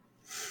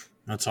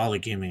 that's all the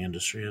gaming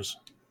industry is.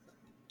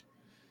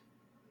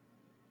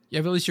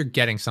 Yeah, but at least you're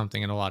getting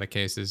something in a lot of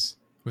cases.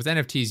 With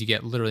NFTs, you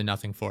get literally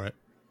nothing for it.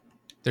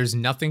 There's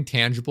nothing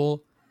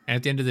tangible, and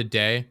at the end of the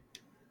day,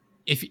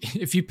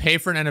 if you pay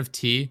for an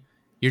NFT,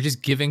 you're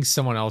just giving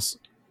someone else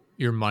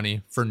your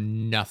money for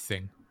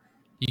nothing.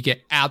 You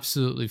get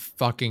absolutely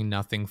fucking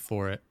nothing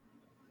for it.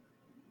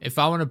 If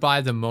I want to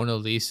buy the Mona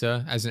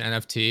Lisa as an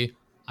NFT,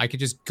 I could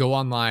just go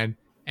online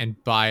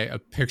and buy a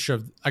picture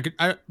of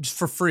just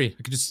for free.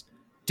 I could just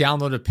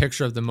download a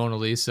picture of the Mona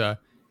Lisa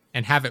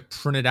and have it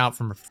printed out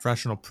from a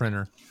professional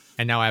printer.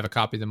 And now I have a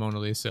copy of the Mona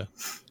Lisa.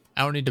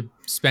 I don't need to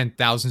spend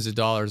thousands of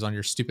dollars on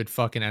your stupid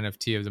fucking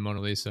NFT of the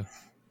Mona Lisa.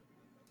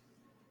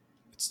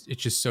 It's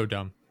just so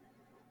dumb.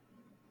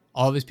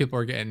 All these people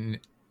are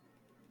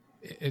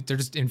they're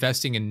just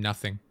investing in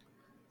nothing.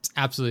 It's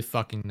absolutely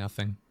fucking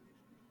nothing.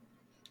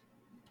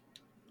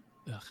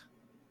 Ugh.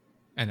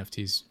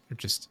 NFTs are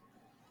just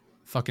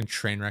fucking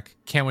train wreck.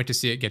 Can't wait to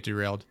see it get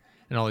derailed.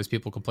 And all these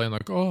people complain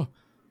like, oh,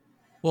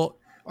 well,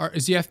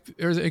 is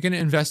they going to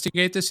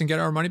investigate this and get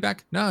our money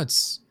back? No,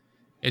 it's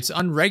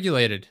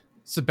unregulated.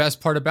 It's the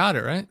best part about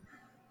it, right?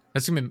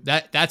 That's gonna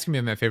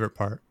be my favorite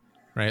part,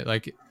 right?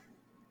 Like,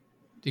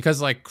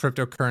 because like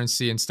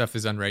cryptocurrency and stuff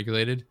is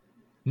unregulated,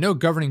 no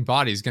governing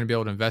body is going to be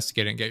able to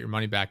investigate it and get your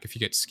money back if you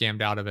get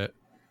scammed out of it.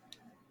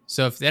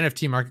 So if the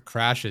NFT market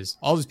crashes,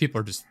 all these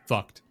people are just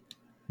fucked.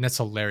 And that's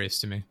hilarious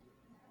to me.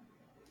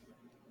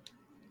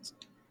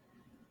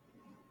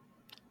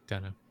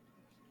 Don't know.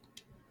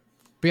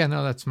 But yeah,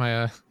 no, that's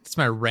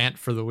my rant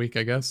for the week,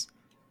 I guess.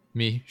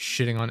 Me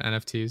shitting on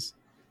NFTs.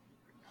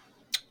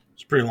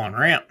 It's a pretty long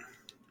rant.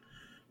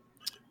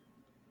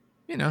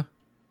 I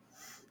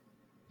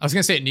was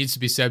gonna say it needs to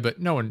be said, but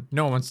no one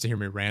wants to hear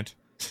me rant.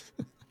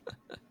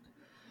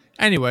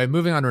 Anyway,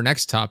 moving on to our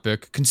next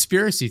topic,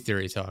 conspiracy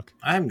theory talk.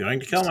 I'm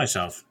going to kill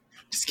myself.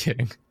 Just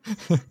kidding.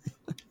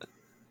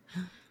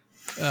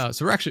 So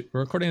we're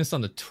recording this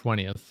on the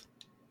 20th.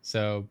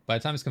 So by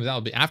the time this comes out,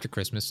 it'll be after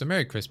Christmas. So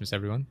Merry Christmas,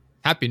 everyone.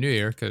 Happy New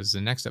Year, because the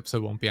next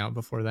episode won't be out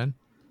before then.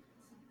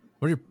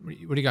 What do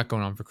you got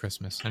going on for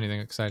Christmas?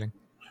 Anything exciting?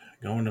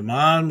 Going to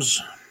Mom's,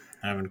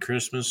 having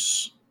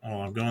Christmas.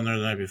 Oh, I'm going there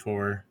the night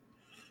before.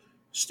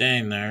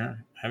 Staying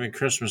there, having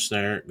Christmas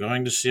there,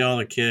 going to see all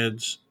the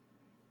kids.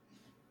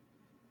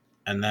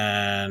 And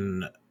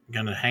then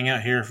going to hang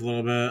out here for a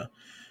little bit.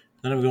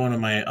 Then I'm going to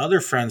my other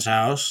friend's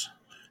house.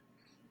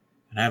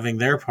 and having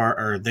their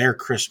part or their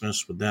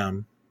Christmas with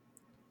them,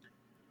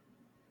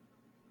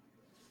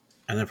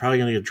 and they're probably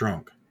gonna get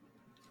drunk.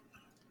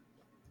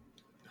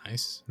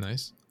 Nice,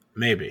 nice.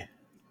 Maybe.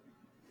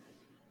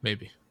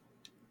 Maybe.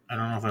 I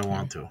don't know if I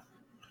want to.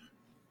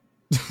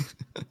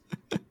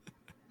 Because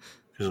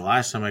the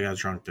last time I got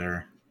drunk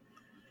there,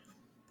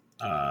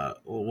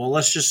 well,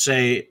 let's just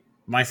say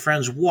my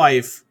friend's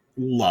wife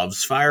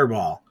loves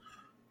Fireball.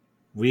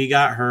 We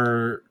got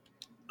her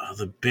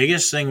the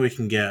biggest thing we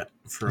can get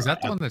for. Is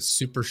that the one that's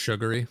super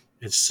sugary?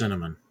 It's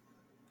cinnamon.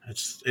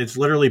 It's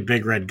literally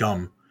Big Red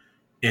gum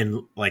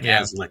in like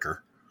as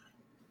liquor.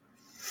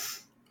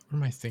 What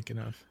am I thinking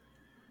of?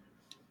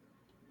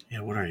 Yeah,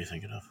 what are you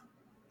thinking of?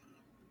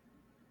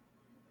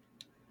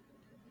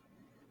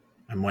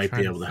 I might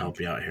be able to help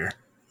you out here.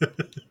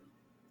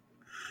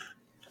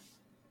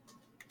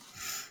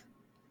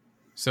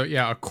 So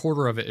yeah, a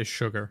quarter of it is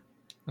sugar.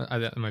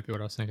 That might be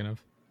what I was thinking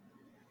of.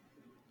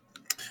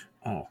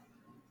 Oh.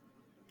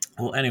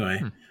 Well,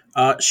 anyway,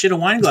 she had a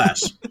wine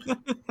glass.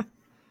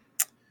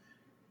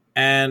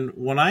 And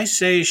when I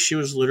say she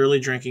was literally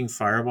drinking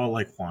Fireball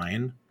like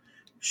wine,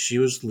 she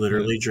was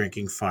literally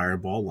drinking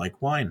Fireball like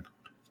wine.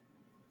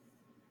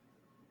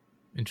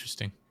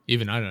 Interesting.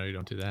 Even I know you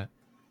don't do that.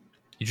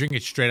 You drink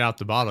it straight out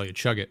the bottle. You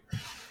chug it.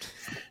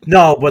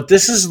 No, but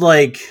this is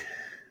like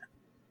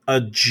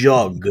a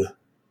jug.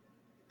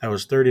 That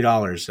was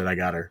 $30 that I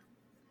got her.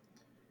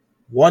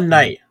 One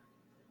night,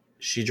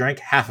 she drank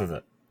half of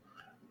it.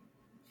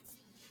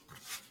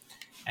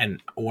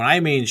 And when I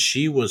mean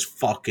she was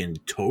fucking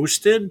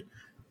toasted,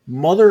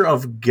 mother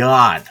of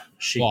God.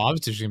 Well,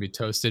 obviously she's going to be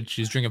toasted.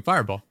 She's drinking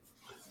Fireball.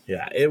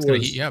 Yeah, It's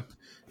going to heat you up.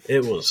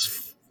 It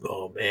was,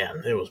 oh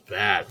man, it was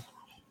bad.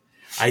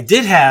 I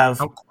did have...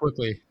 How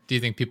quickly do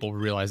you think people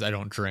realize I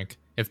don't drink?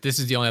 If this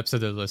is the only episode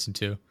they listen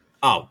to.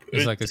 Oh,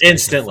 it's like this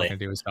instantly.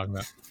 Idea what he's talking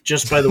about.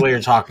 Just by the way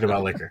you're talking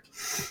about liquor.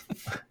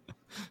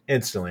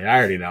 Instantly. I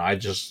already know. I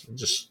just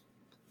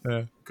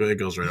it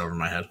goes right over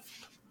my head.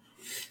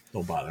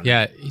 Don't bother me.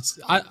 Yeah,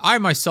 I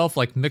myself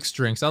like mixed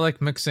drinks. I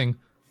like mixing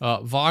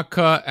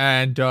vodka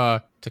and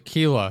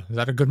tequila. Is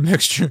that a good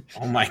mixture?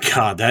 Oh my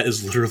God, that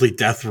is literally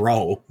death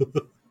row.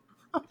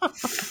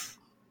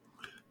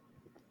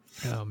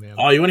 Oh man.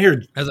 Oh, you want to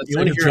hear? As I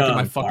said, drinking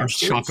my fucking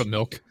chocolate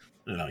milk.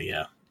 Oh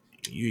yeah,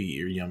 you eat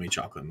your yummy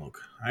chocolate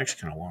milk. I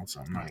actually kind of want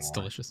some. It's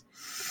delicious.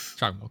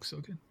 Chocolate milk's so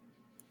good.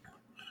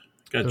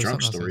 Got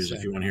drunk stories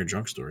if you want to hear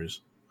drunk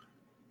stories.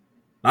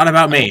 Not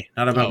about me.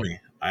 Not about me.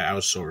 I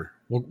was sober.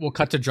 We'll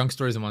cut to drunk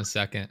stories in 1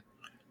 second.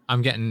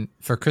 I'm getting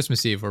for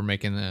Christmas Eve. We're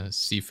making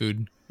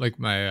seafood. Like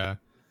my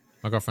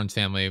girlfriend's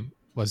family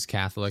was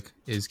Catholic,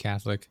 is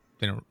Catholic.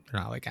 They're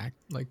not like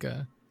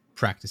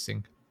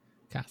practicing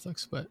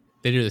Catholics, but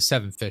they do the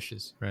 7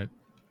 fishes, right?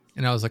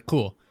 And I was like,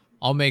 cool.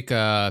 I'll make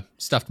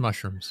stuffed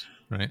mushrooms,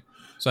 right?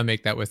 So I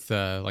make that with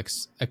I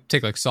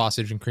take like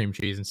sausage and cream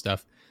cheese and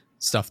stuff,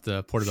 stuff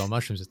the portobello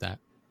mushrooms with that.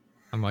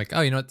 I'm like,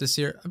 oh, you know what? This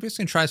year I'm just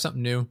gonna try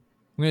something new. I'm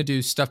gonna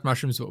do stuffed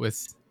mushrooms, but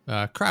with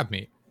crab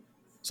meat.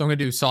 So I'm gonna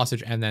do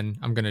sausage, and then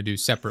I'm gonna do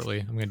separately.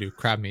 I'm gonna do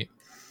crab meat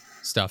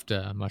stuffed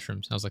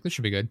mushrooms. And I was like, this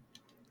should be good.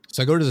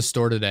 So I go to the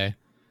store today.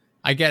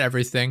 I get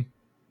everything,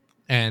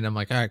 and I'm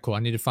like, all right, cool. I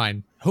need to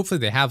find. Hopefully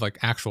they have like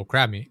actual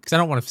crab meat because I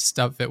don't want to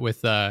stuff it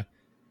with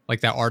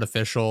like that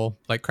artificial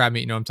like crab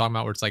meat. You know what I'm talking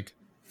about? Where it's like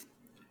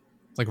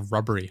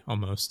rubbery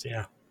almost.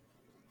 Yeah.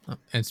 And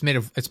it's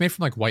made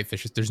from like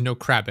whitefish. There's no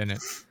crab in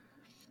it.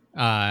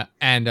 So I'm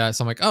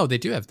like, oh, they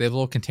have a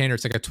little container.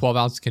 It's like a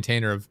 12-ounce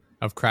container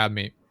of crab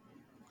meat.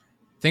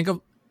 Think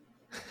of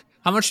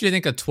how much do you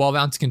think a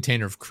 12-ounce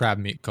container of crab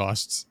meat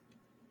costs?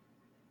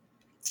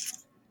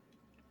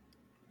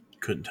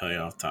 Couldn't tell you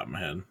off the top of my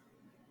head.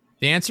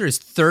 The answer is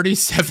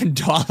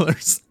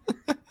 $37.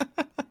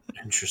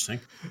 Interesting.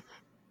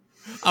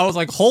 I was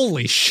like,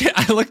 holy shit.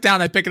 I look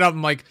down, I pick it up,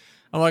 I'm like,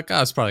 oh,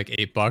 it's probably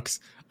like $8.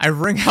 I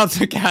ring out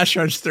the cash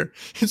register.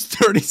 It's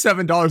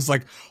 $37.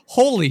 Like,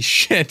 holy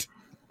shit.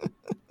 I'm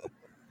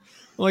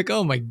like,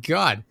 oh my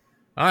God.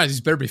 All right,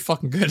 these better be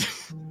fucking good.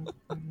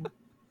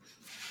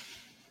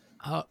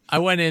 I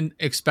went in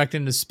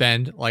expecting to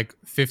spend like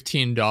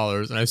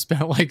 $15 and I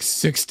spent like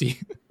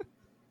 $60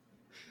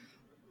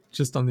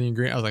 just on the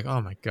ingredient. I was like,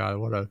 oh my God,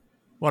 what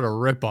a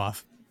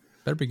ripoff.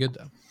 Better be good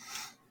though.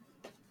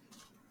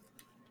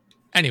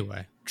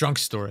 Anyway, drunk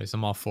stories.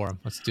 I'm all for them.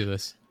 Let's do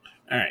this.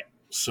 All right.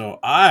 So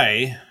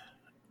I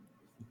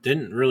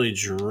didn't really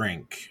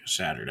drink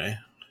Saturday.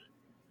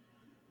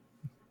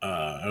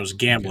 I was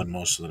gambling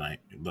most of the night.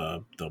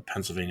 The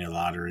Pennsylvania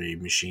lottery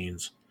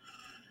machines,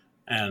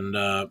 and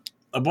a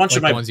bunch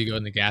of the ones you go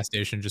in the gas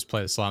station, just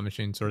play the slot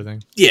machine sort of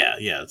thing. Yeah,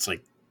 it's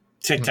like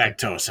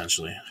tic-tac-toe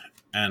essentially,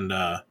 and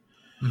yeah.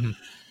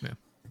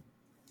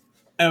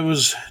 I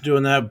was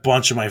doing that. A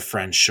bunch of my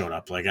friends showed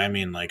up. Like, I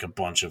mean, like a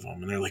bunch of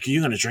them, and they're like, "Are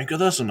you gonna drink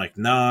with us?" I'm like,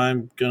 "No,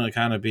 I'm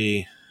gonna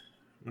be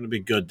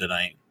good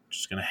tonight.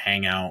 Just gonna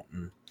hang out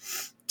and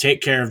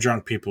take care of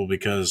drunk people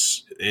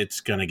because it's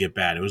gonna get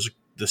bad." It was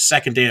the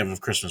second day of a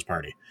Christmas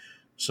party,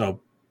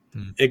 so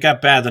it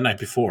got bad the night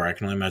before. I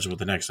can only imagine what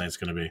the next night's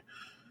gonna be.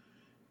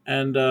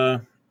 And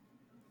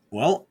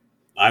well,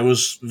 I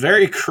was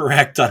very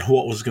correct on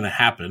what was going to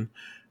happen.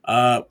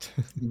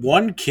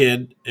 One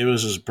kid, it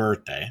was his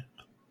birthday,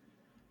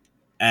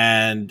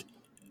 and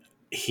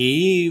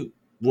he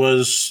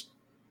was.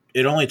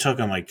 It only took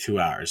him like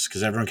 2 hours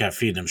because everyone kept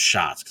feeding him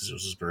shots because it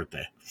was his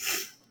birthday.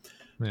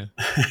 Yeah.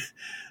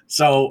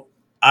 So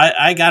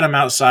I got him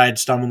outside,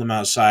 stumbled him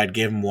outside,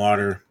 gave him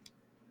water,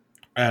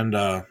 and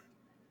I'm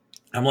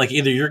like,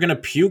 either you're gonna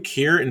puke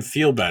here and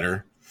feel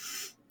better,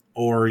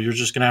 or you're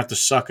just gonna have to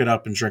suck it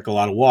up and drink a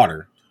lot of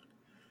water.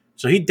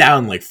 So he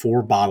downed like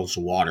 4 bottles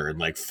of water in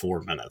like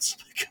 4 minutes.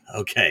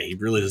 Okay, he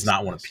really does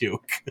not want to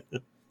puke.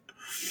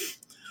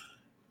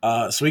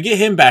 So we get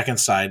him back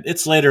inside.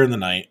 It's later in the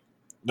night.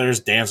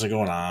 There's dancing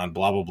going on,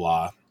 blah, blah,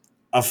 blah.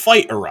 A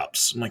fight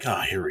erupts. I'm like,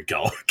 oh, here we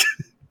go.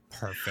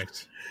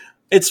 Perfect.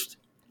 It's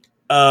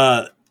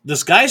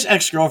this guy's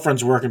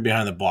ex-girlfriend's working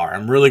behind the bar.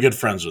 I'm really good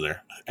friends with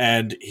her.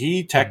 And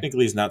he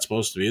technically is not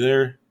supposed to be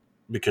there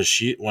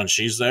because when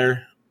she's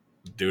there,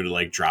 due to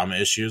like drama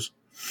issues.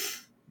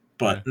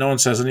 But no one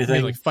says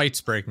anything. Like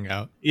fights breaking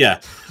out. Yeah.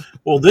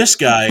 Well, this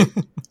guy,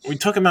 we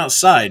took him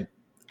outside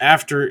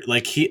after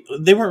like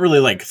they weren't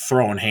really like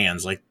throwing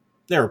hands. Like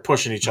they were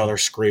pushing each other,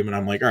 screaming.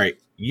 I'm like, all right,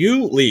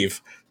 you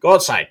leave. Go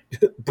outside.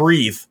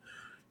 Breathe.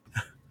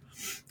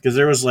 Because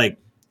there was like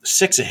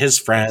 6 of his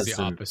friends. That's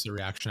the opposite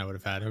reaction I would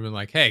have had. I've been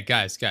like, hey,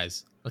 guys,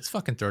 let's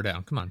fucking throw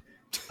down. Come on.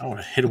 I want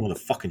to hit him with a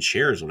fucking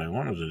chair is what I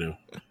wanted to do.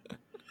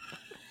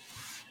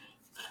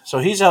 So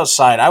he's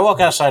outside. I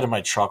walk outside of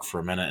my truck for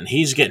a minute, and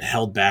he's getting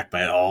held back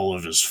by all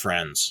of his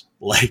friends.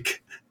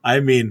 Like, I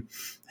mean,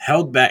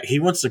 held back. He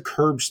wants to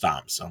curb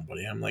stomp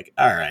somebody. I'm like,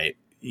 all right,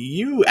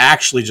 you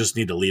actually just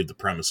need to leave the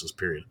premises,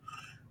 period.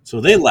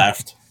 So they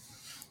left.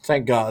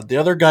 Thank God. The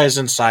other guy's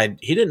inside.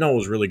 He didn't know what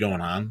was really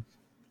going on.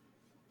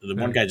 The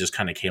one guy just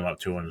kind of came up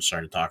to him and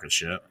started talking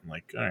shit. I'm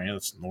like, all right,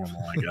 that's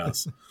normal, I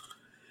guess.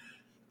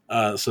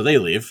 So they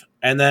leave.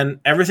 And then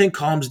everything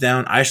calms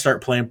down. I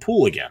start playing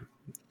pool again.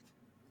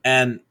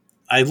 And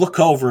I look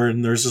over,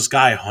 and there's this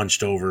guy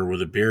hunched over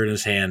with a beer in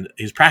his hand.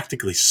 He's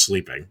practically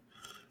sleeping.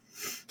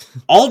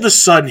 All of a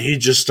sudden, he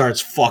just starts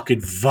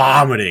fucking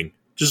vomiting.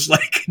 Just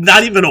like,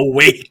 not even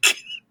awake.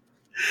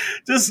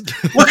 Just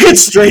looking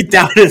straight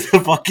down at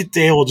the fucking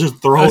table,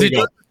 just throwing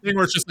up. Thing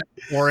where it's just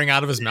like pouring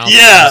out of his mouth.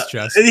 Yeah, his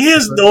chest. And he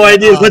has no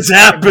idea what's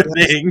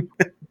happening.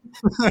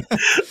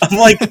 I'm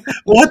like,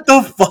 what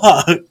the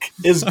fuck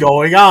is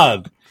going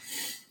on?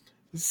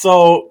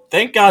 So,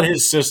 thank God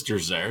his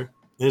sister's there.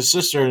 His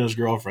sister and his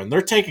girlfriend.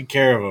 They're taking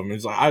care of him.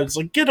 I was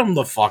like, get him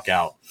the fuck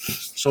out.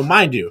 So,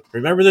 mind you,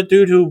 remember the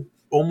dude who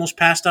almost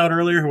passed out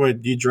earlier who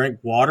he drank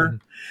water? Mm-hmm.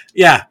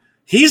 Yeah,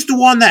 he's the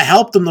one that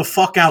helped him the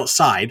fuck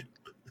outside.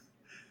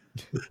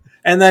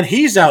 And then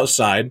he's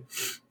outside,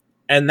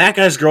 and that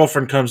guy's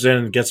girlfriend comes in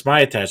and gets my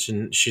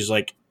attention. She's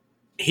like,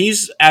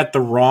 he's at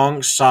the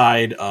wrong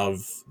side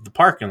of the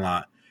parking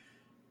lot,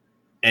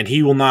 and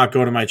he will not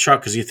go to my truck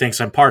because he thinks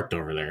I'm parked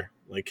over there.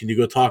 Like, can you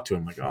go talk to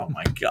him? I'm like, oh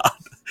my God.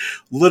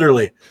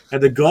 Literally, I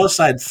had to go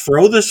outside,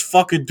 throw this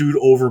fucking dude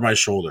over my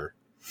shoulder.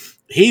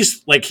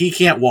 He's like, he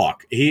can't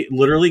walk. He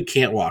literally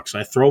can't walk. So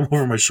I throw him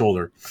over my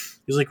shoulder.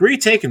 He's like, where are you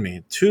taking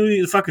me?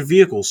 To the fucking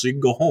vehicle so you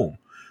can go home.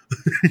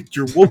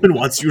 Your woman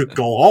wants you to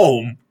go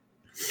home.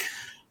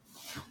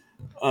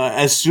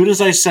 As soon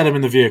as I set him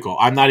in the vehicle,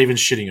 I'm not even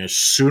shitting. As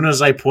soon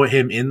as I put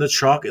him in the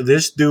truck,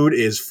 this dude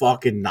is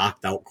fucking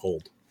knocked out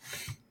cold.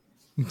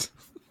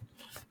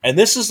 And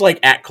this is like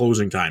at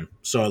closing time.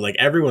 So like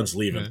everyone's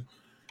leaving.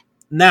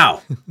 Mm-hmm.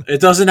 Now, it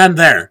doesn't end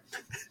there.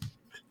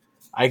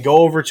 I go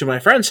over to my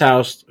friend's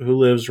house who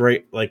lives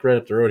right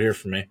up the road here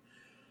from me.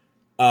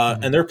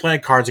 And they're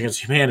playing Cards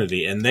Against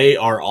Humanity, and they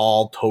are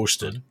all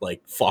toasted,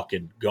 like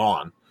fucking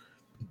gone.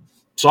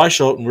 So I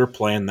show up, and we're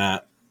playing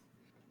that.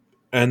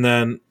 And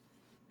then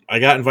I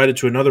got invited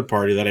to another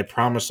party that I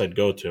promised I'd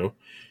go to.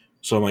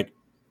 So I'm like,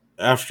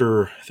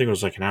 after, I think it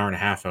was like an hour and a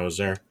half I was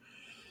there. I'm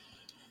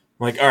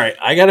like, all right,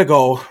 I got to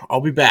go.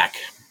 I'll be back.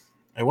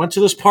 I went to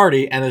this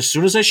party, and as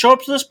soon as I show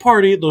up to this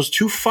party, those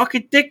 2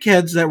 fucking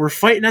dickheads that were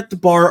fighting at the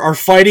bar are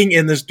fighting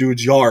in this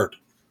dude's yard.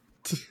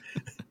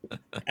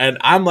 And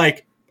I'm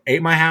like,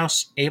 ain't my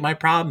house, ain't my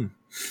problem.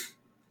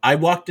 I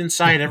walked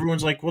inside,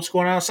 everyone's like, what's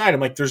going on outside? I'm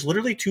like, there's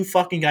literally 2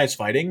 fucking guys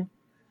fighting,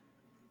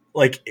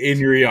 like, in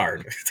your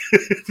yard.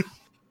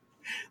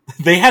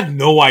 They had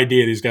no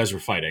idea these guys were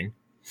fighting.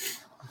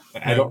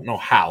 I don't know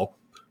how.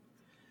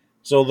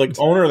 So the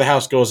owner of the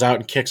house goes out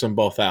and kicks them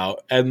both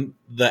out, and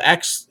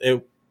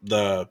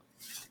that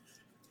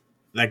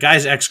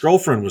guy's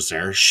ex-girlfriend was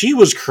there. She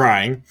was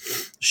crying.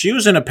 She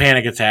was in a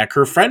panic attack.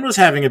 Her friend was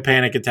having a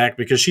panic attack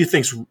because she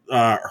thinks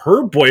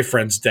her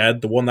boyfriend's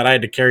dead, the one that I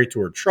had to carry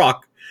to her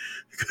truck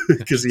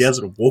because he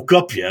hasn't woke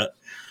up yet.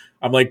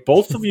 I'm like,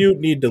 both of you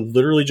need to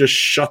literally just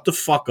shut the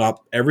fuck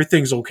up.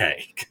 Everything's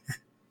okay.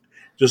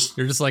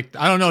 You're just like,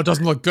 I don't know. It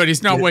doesn't look good.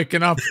 He's not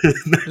waking up.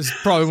 This is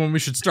probably when we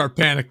should start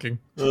panicking.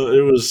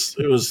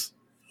 It was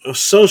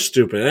so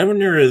stupid. And when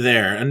you were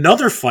there,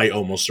 another fight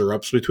almost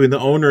erupts between the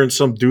owner and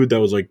some dude that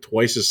was like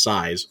twice his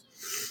size.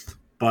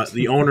 But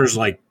the owner's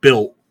like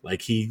built,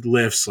 like he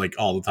lifts like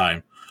all the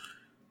time.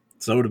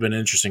 So it would have been an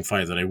interesting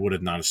fight that I would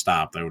have not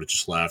stopped. I would have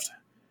just left.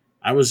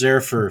 I was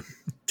there for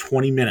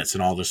 20 minutes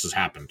and all this has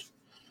happened.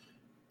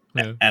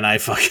 Yeah. And I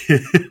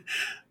fucking,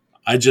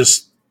 I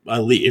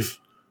leave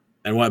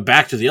and went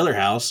back to the other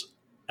house.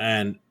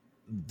 And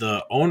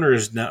the owner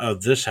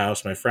of this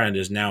house, my friend,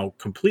 is now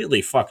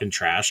completely fucking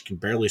trashed, can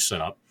barely sit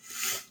up.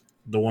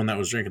 The one that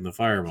was drinking the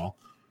Fireball.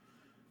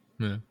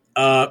 Yeah.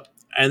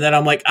 And then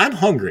I'm like, I'm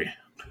hungry.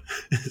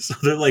 So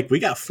they're like, we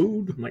got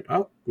food. I'm like,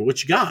 oh,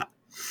 what you got?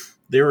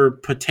 They were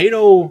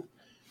potatoes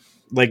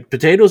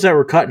that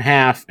were cut in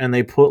half, and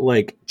they put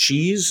like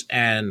cheese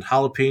and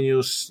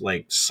jalapenos,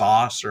 like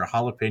sauce or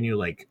jalapeno,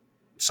 like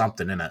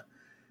something in it.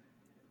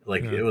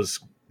 Like It was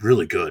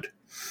really good.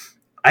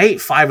 I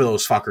ate 5 of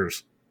those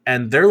fuckers,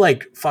 and they're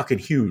like fucking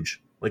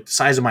huge, like the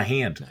size of my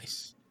hand.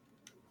 Nice.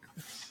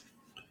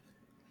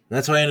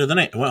 That's why I ended the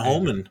night. I went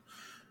home and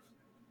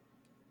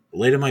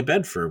laid in my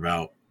bed for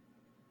about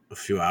a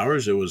few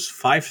hours. It was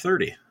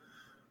 5:30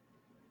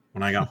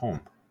 when I got home.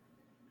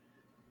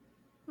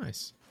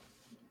 Nice.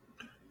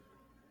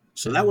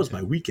 So that was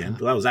my weekend.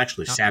 That was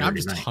actually Saturday I'm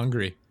just night.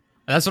 hungry.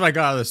 That's what I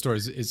got out of the store.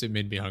 Is it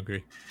made me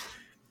hungry?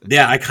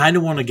 Yeah, I kind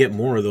of want to get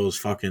more of those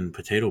fucking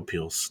potato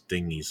peel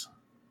thingies. I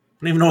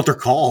don't even know what they're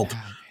called.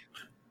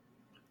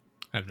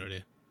 I have no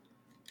idea.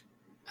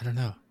 I don't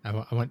know. I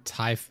want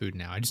Thai food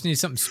now. I just need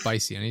something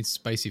spicy. I need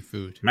spicy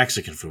food.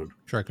 Mexican food.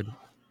 Sure, I could.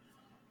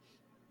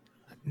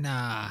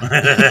 Nah.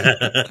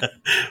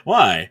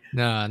 Why?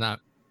 No, I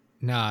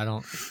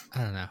don't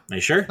know. Are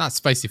you sure? Not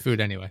spicy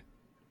food anyway.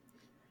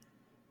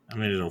 I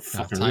mean, it'll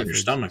fucking Thai ruin your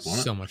food stomach, is won't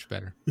it? so much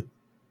better.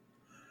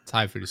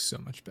 Thai food is so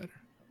much better.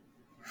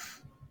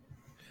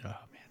 Oh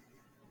man.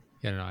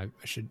 Yeah,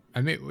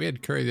 no, we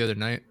had curry the other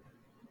night.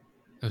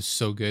 It was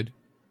so good.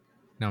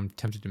 Now I'm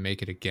tempted to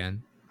make it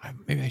again.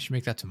 Maybe I should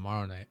make that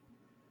tomorrow night.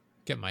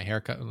 Get my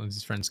hair cut.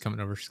 Lindsay's friend's coming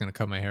over. She's gonna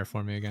cut my hair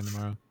for me again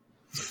tomorrow.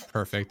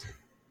 Perfect.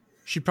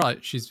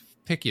 She's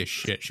picky as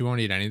shit. She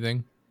won't eat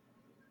anything.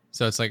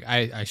 So it's like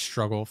I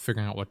struggle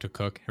figuring out what to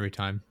cook every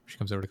time she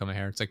comes over to cut my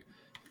hair. It's like,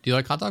 do you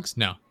like hot dogs?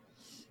 No.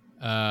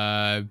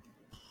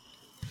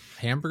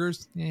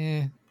 Hamburgers?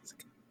 Yeah.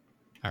 Like,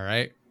 all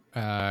right.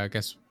 I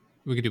guess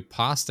we could do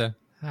pasta.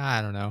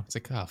 I don't know. It's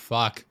like, oh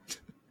fuck.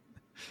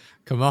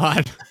 Come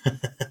on.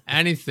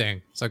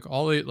 Anything. It's like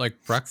all the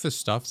like breakfast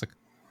stuff. It's like,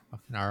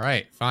 all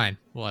right, fine.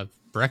 We'll have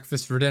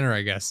breakfast for dinner,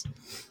 I guess.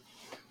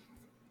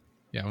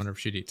 Yeah, I wonder if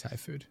she'd eat Thai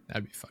food.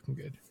 That'd be fucking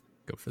good.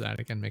 Go for that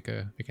again. Make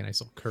a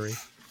nice little curry.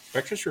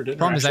 Breakfast for dinner.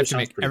 Problem is I have to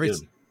sounds make pretty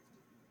good.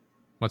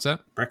 What's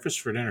that?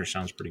 Breakfast for dinner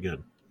sounds pretty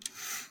good.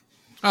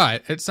 Oh,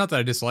 it's not that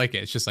I dislike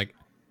it. It's just like,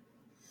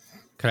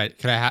 could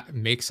I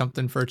make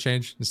something for a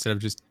change instead of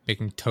just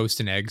making toast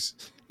and eggs?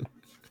 Can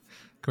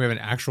we have an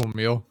actual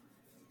meal?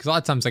 Because a lot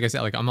of times, like I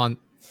said, like I'm on,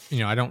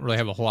 I don't really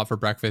have a whole lot for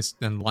breakfast.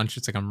 Then lunch,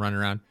 it's like I'm running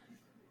around.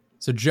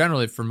 So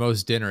generally, for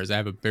most dinners, I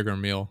have a bigger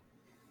meal.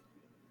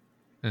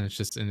 And it's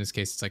just, in this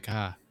case, it's like,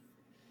 I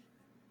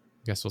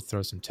guess we'll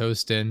throw some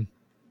toast in.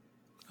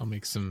 I'll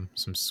make some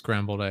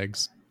scrambled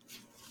eggs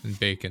and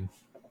bacon.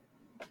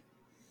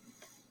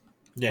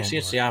 Yeah, see,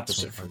 it's the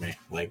opposite for me.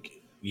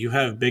 Like, you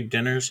have big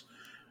dinners.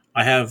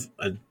 I have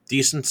a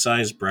decent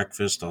sized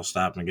breakfast. I'll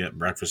stop and get a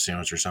breakfast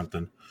sandwich or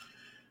something.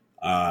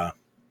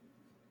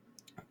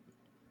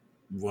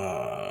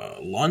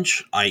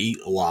 Lunch, I eat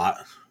a lot.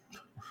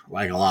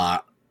 Like, a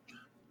lot.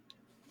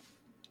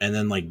 And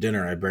then, like,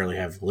 dinner, I barely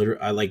have.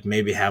 I, like,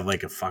 maybe have,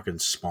 like, a fucking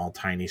small,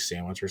 tiny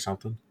sandwich or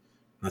something.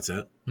 That's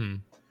it.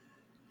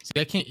 See,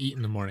 I can't eat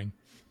in the morning.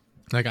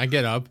 Like, I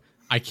get up,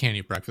 I can't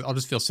eat breakfast. I'll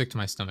just feel sick to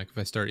my stomach if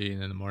I start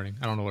eating in the morning.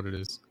 I don't know what it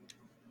is.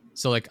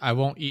 So, like, I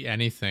won't eat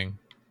anything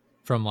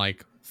from,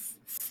 like,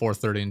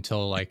 4:30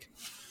 until, like,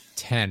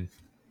 10,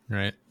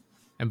 right?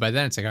 And by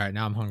then, it's like, all right,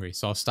 now I'm hungry.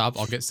 So I'll stop.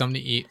 I'll get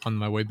something to eat on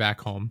my way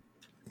back home.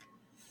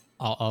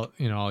 I'll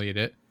eat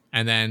it.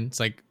 And then it's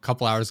like a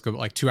couple hours go,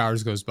 like 2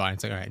 hours goes by. And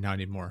it's like, all right, now I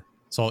need more.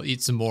 So I'll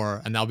eat some more,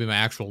 and that'll be my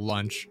actual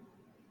lunch.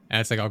 And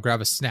it's like I'll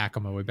grab a snack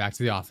on my way back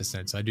to the office.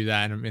 Then, so I do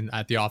that, and I'm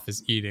at the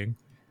office eating.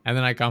 And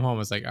then I come home.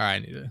 It's like, all right, I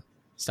need to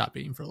stop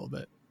eating for a little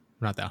bit.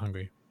 I'm not that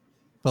hungry.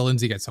 But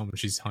Lindsay gets home and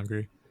she's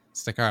hungry.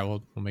 It's like, all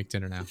right, we'll make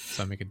dinner now.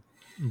 So I make a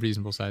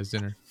reasonable sized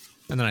dinner,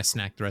 and then I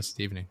snack the rest of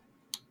the evening.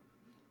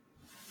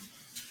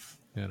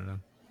 Yeah, I don't know.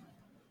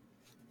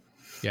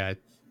 Yeah,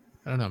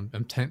 I don't know.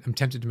 I'm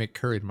tempted to make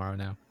curry tomorrow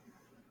now.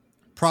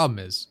 Problem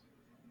is,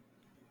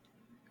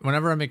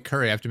 whenever I make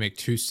curry, I have to make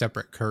 2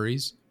 separate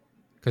curries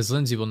because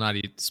Lindsay will not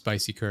eat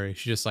spicy curry.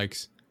 She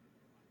likes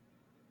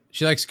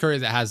curry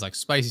that has like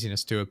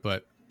spiciness to it,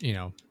 but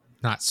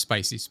not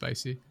spicy.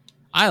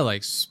 I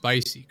like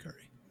spicy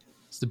curry.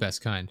 It's the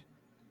best kind.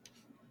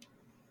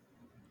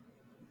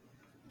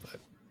 But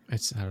I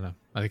don't know.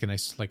 I think a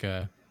nice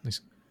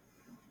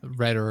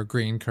red or a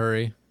green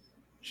curry.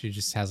 She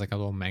just has like a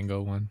little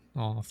mango one.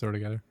 I'll throw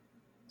together.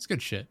 It's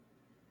good shit.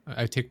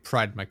 I take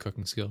pride in my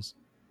cooking skills.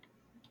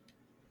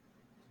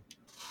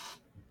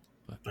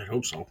 But I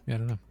hope so. Yeah, I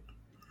don't know.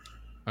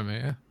 I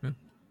mean,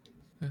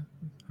 yeah.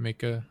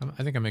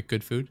 I think I make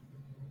good food.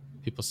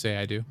 People say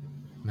I do.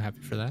 I'm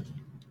happy for that.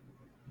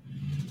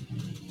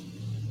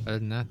 Other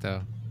than that,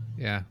 though,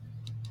 yeah,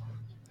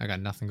 I got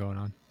nothing going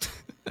on.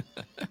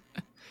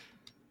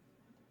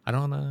 I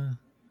don't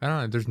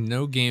know. There's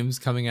no games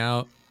coming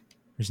out.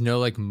 There's no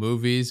like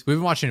movies. We've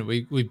been watching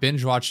it. We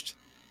binge watched,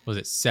 was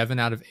it 7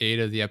 out of 8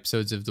 of the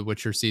episodes of The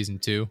Witcher season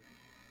 2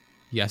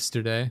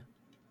 yesterday.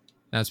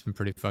 That's been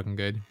pretty fucking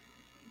good.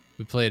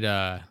 We played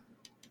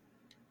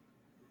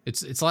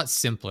it's a lot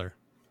simpler.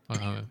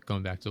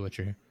 Going back to The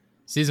Witcher here.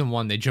 Season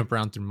 1, they jump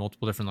around through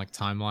multiple different like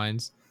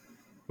timelines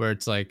where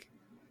it's like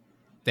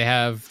they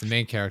have the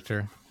main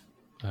character,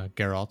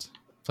 Geralt,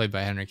 played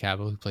by Henry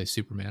Cavill, who plays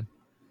Superman.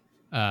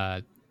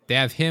 They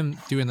have him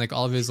doing like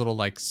all of his little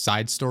like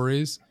side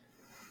stories,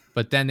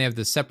 but then they have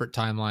the separate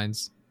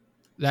timelines.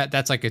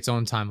 That's like its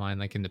own timeline,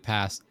 like in the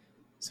past.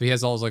 So he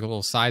has all his like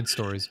little side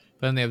stories.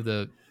 But then they have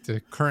the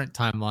current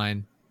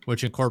timeline,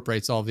 which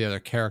incorporates all of the other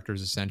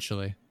characters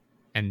essentially,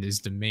 and is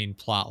the main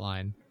plot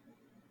line.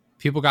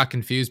 People got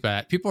confused by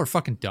that. People are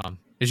fucking dumb.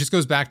 It just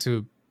goes back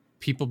to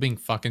people being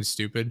fucking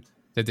stupid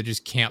that they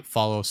just can't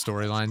follow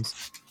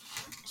storylines.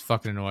 It's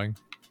fucking annoying.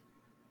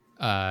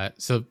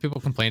 So people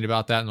complained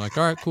about that and like,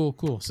 all right,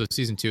 cool. So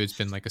season 2, it's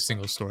been like a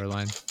single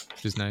storyline,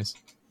 which is nice.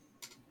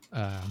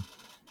 But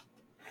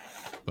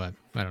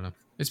I don't know.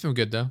 It's been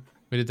good though.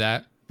 We did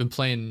that. Been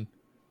playing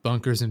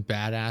Bunkers and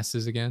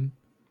Badasses again.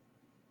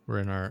 We're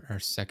in our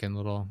second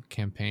little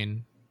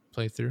campaign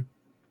playthrough.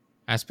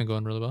 That's been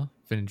going really well.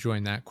 Been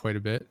enjoying that quite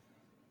a bit.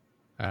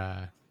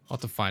 I'll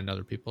have to find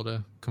other people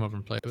to come over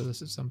and play with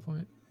us at some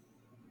point.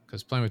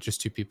 Because playing with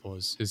just 2 people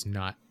is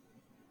not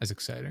as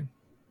exciting.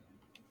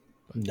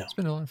 But no. It's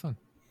been a lot of fun.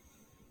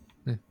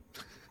 Yeah.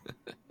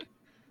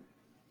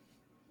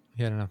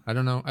 Yeah, I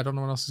don't know. I don't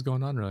know what else is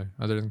going on really,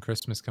 other than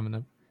Christmas coming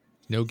up.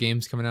 No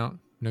games coming out.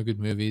 No good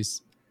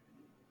movies.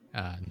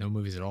 No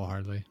movies at all,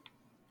 hardly.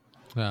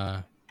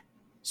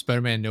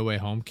 Spider-Man No Way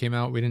Home came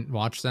out. We didn't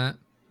watch that.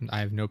 I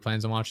have no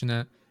plans on watching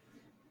that.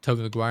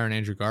 Tobey Maguire and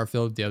Andrew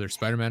Garfield, the other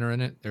Spider-Man, are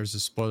in it. There's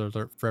a spoiler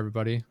alert for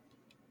everybody.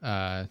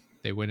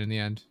 They win in the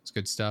end. It's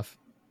good stuff.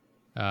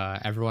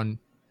 Everyone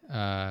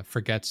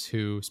forgets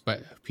who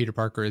Peter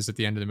Parker is at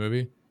the end of the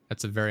movie.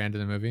 That's the very end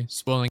of the movie.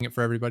 Spoiling it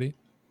for everybody.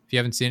 If you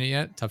haven't seen it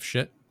yet, tough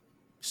shit.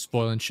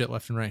 Spoiling shit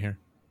left and right here.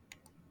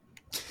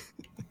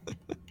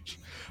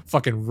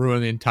 Fucking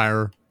ruin the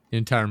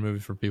entire movie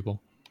for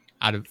people.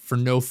 For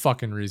no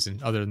fucking reason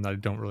other than that I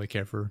don't really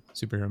care for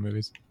superhero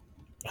movies.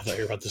 I thought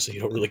you were about to say you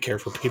don't really care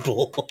for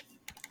people.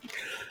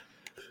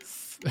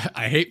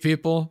 I hate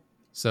people,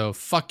 so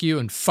fuck you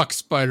and fuck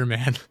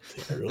Spider-Man.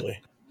 Yeah,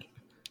 really.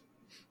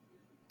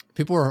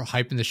 People were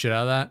hyping the shit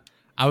out of that.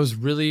 I was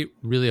really,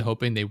 really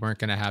hoping they weren't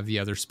going to have the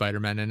other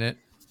Spider-Man in it,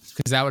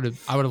 because I would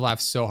have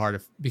laughed so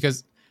hard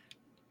because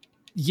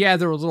yeah,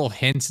 there were little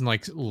hints and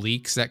like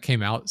leaks that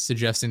came out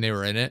suggesting they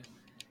were in it.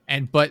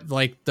 But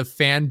like the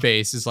fan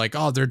base is like,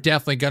 oh, they're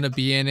definitely going to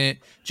be in it.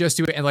 Just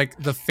do it. And like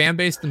the fan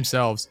base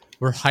themselves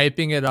were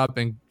hyping it up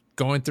and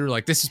going through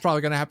like, this is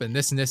probably going to happen.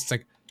 This and this. It's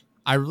like,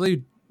 I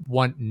really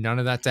want none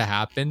of that to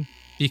happen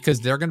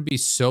because they're going to be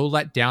so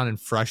let down and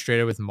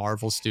frustrated with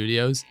Marvel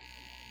Studios.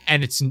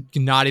 And it's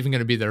not even going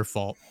to be their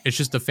fault. It's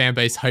just the fan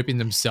base hyping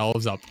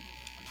themselves up.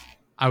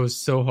 I was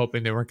so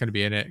hoping they weren't going to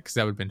be in it because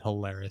that would have been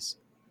hilarious.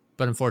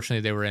 But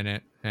unfortunately, they were in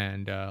it,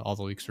 and all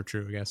the leaks were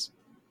true, I guess.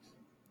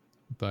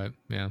 But,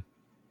 yeah.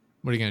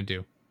 What are you going to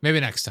do? Maybe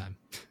next time.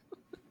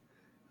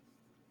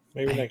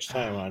 Maybe next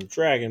time on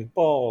Dragon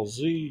Ball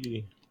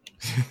Z.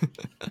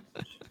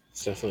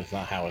 It's definitely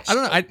not how it's. I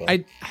don't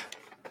know.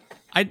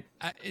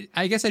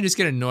 I guess I just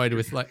get annoyed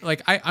with,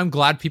 like I'm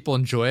glad people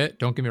enjoy it.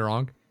 Don't get me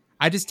wrong.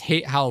 I just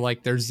hate how,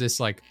 like, there's this,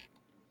 like,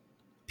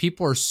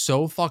 people are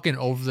so fucking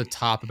over the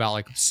top about,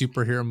 like,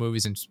 superhero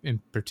movies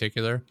in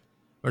particular.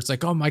 Where it's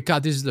like, oh my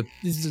god, these are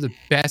the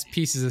best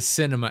pieces of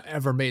cinema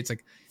ever made. It's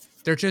like,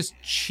 they're just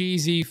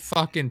cheesy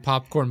fucking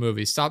popcorn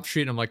movies. Stop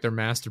treating them like they're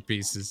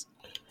masterpieces.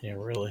 Yeah,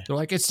 really. They're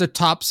like, it's the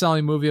top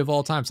selling movie of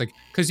all time. It's like,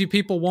 because you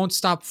people won't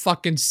stop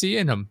fucking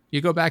seeing them.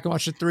 You go back and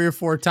watch it 3 or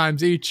 4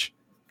 times each.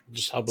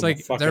 Just help it's them like,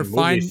 a fucking they're movie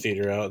fine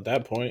theater out at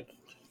that point.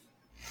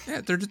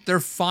 Yeah, they're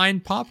fine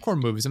popcorn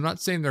movies. I'm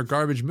not saying they're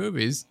garbage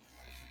movies,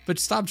 but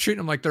stop treating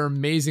them like they're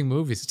amazing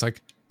movies. It's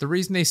like, the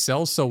reason they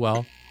sell so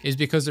well is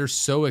because they're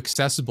so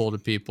accessible to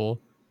people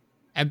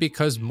and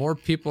because more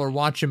people are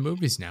watching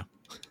movies now.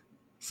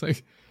 It's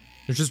like,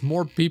 there's just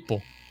more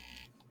people.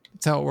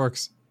 That's how it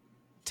works.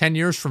 10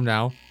 years from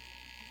now,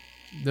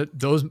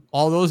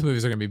 all those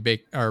movies are going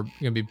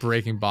to be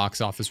breaking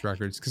box office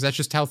records because that's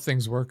just how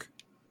things work.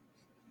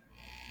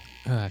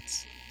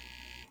 It's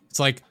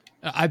like,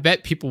 I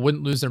bet people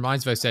wouldn't lose their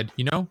minds if I said,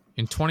 in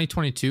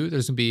 2022,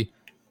 there's going to be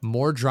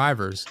more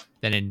drivers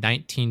than in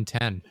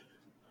 1910.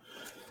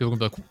 People are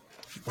going to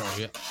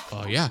be like,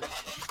 oh yeah,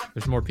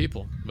 there's more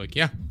people. I'm like,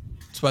 yeah,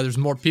 that's why there's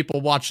more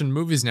people watching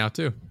movies now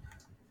too.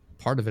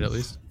 Part of it, at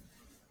least.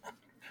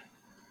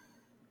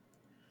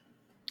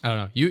 I don't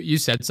know. You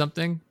said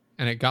something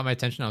and it got my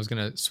attention. I was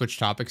going to switch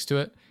topics to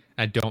it.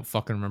 I don't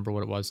fucking remember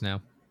what it was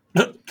now.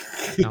 Now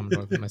I'm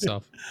annoyed with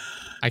myself.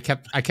 I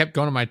kept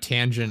going on my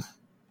tangent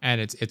and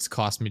it's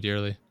cost me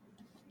dearly.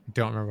 I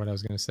don't remember what I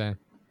was going to say.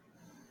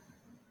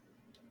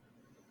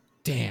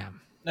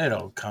 Damn.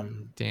 It'll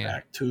come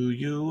back to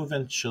you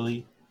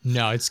eventually.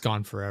 No, it's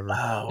gone forever.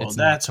 Oh,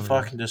 that's a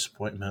fucking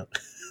disappointment.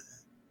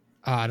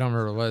 I don't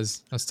remember what it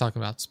was. I was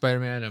talking about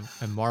Spider-Man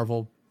and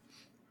Marvel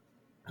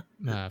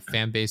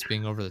fan base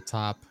being over the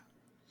top.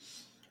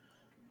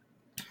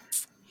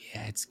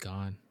 Yeah, it's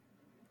gone.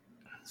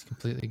 It's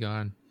completely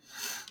gone.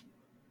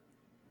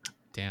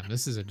 Damn,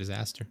 this is a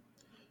disaster.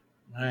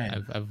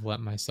 Man. I've let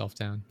myself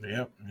down.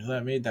 Yep, you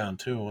let me down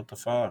too. What the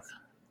fuck?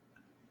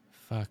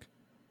 Fuck.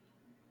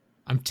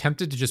 I'm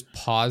tempted to just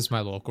pause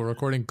my local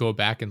recording, go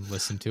back and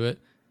listen to it.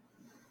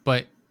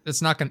 But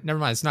it's not gonna. Never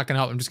mind. It's not gonna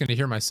help. I'm just gonna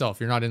hear myself.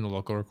 You're not in the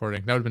local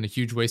recording. That would have been a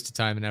huge waste of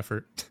time and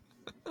effort.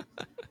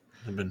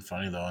 It'd been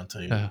funny though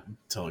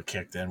until it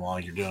kicked in while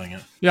you're doing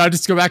it. Yeah, I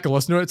just go back and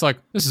listen to it. It's like,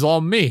 this is all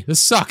me. This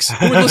sucks.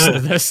 Who would listen to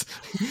this?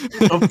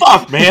 Oh,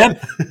 fuck, man.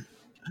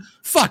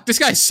 Fuck, this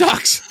guy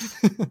sucks.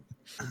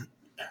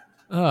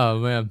 Oh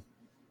man.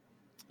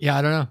 Yeah,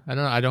 I don't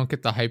know. I don't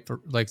get the hype,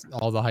 like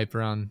all the hype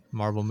around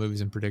Marvel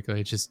movies in particular.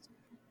 It's just,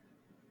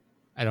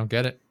 I don't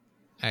get it.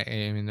 I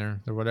mean, they're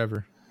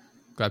whatever.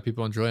 Glad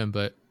people enjoy them,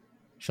 but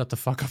shut the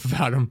fuck up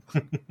about them.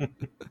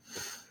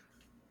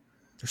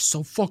 They're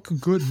so fucking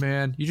good,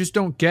 man. You just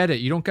don't get it.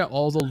 You don't get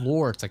all the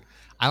lore. It's like,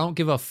 I don't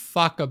give a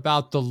fuck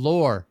about the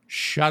lore.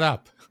 Shut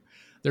up.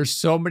 There's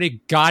so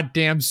many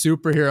goddamn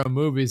superhero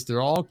movies.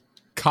 They're all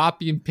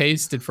copy and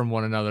pasted from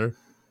one another.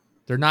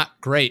 They're not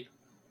great.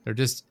 They're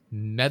just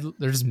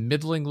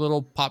middling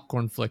little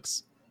popcorn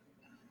flicks.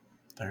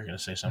 They're gonna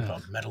say something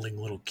about meddling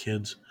little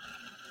kids.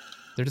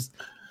 They're just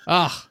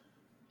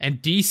and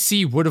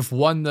DC would have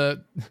won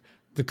the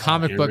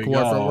comic book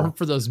war if it weren't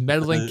for those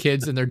meddling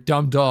kids and their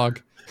dumb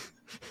dog.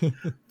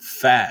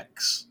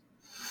 Facts.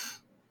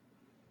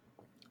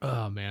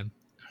 Oh man.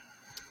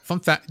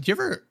 Fun fact, did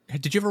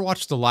you ever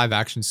watch the live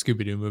action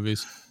Scooby-Doo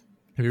movies?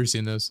 Have you ever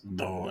seen those?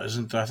 No, I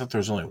thought there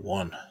was only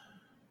one.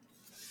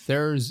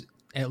 There's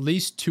at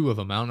least two of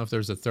them. I don't know if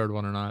there's a third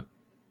one or not.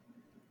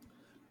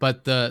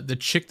 But the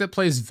chick that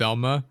plays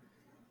Velma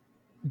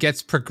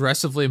gets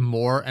progressively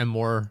more and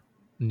more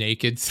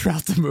naked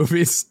throughout the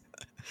movies.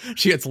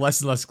 She gets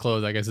less and less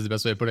clothes, I guess is the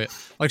best way to put it.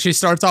 Like, she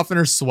starts off in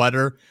her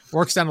sweater,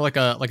 works down to like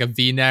a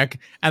V-neck,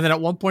 and then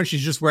at one point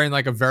she's just wearing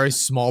like a very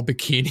small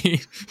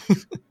bikini.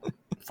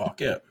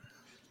 Fuck it.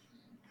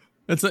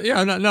 It's like,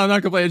 yeah, no,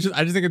 not complaining.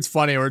 I just think it's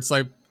funny, where it's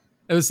like,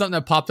 it was something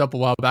that popped up a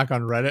while back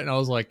on Reddit, and I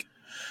was like,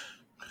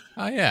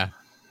 oh yeah,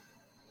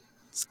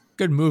 it's a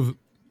good move.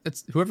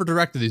 It's whoever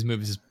directed these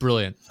movies is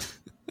brilliant.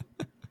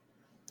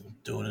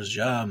 Doing his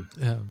job.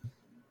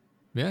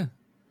 Yeah.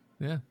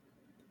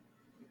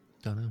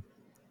 Don't know.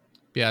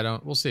 Yeah,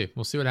 we'll see.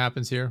 We'll see what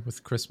happens here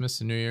with Christmas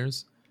and New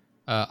Year's.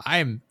 I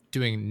am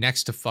doing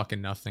next to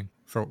fucking nothing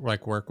for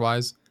like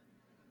work-wise.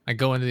 I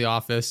go into the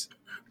office,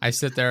 I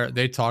sit there,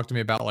 they talk to me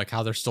about like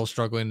how they're still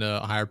struggling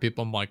to hire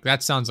people. I'm like,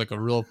 that sounds like a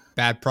real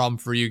bad problem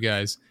for you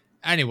guys.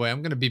 Anyway,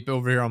 I'm going to be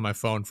over here on my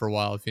phone for a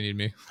while if you need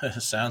me.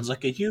 Sounds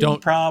like a huge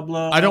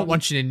problem. I don't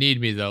want you to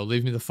need me though.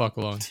 Leave me the fuck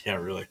alone. Yeah,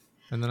 really.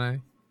 And then I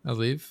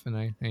leave and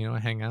I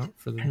hang out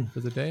for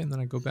the day, and then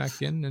I go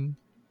back in and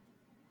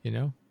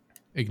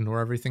ignore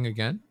everything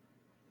again,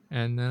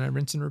 and then I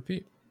rinse and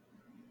repeat.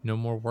 No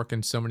more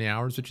working so many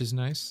hours, which is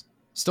nice.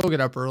 Still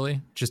get up early,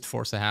 just to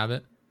force a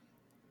habit,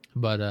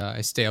 but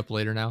I stay up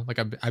later now. Like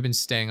I've been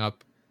staying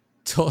up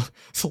till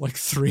like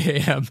 3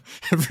 a.m.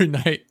 every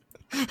night.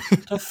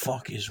 What the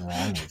fuck is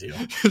wrong with you?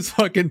 just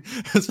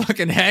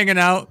fucking hanging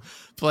out,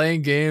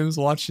 playing games,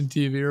 watching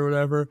TV or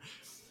whatever.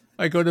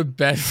 I go to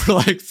bed for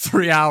like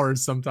 3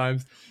 hours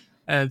sometimes,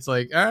 and it's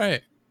like, all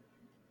right.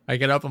 I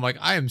get up, I'm like,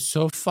 I am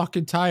so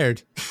fucking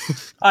tired.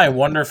 I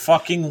wonder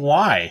fucking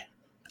why.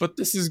 But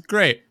this is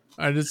great.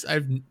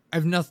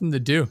 I've nothing to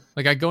do.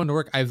 Like, I go into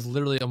work, I have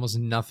literally almost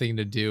nothing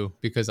to do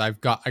because I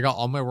got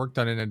all my work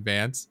done in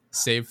advance,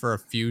 save for a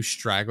few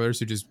stragglers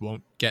who just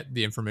won't get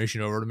the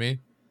information over to me.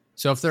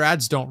 So if their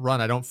ads don't run,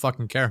 I don't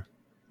fucking care.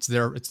 It's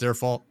their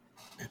fault.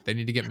 They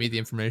need to get me the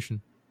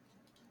information.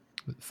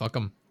 Fuck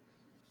them.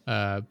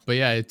 But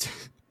yeah,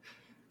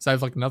 so I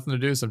have like nothing to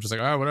do, so I'm just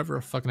like, all right, whatever,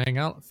 I'll fucking hang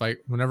out.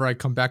 Whenever I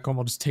come back home,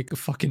 I'll just take a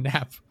fucking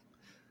nap.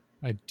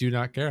 I do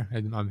not care.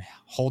 I'm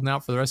holding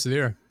out for the rest of the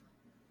year.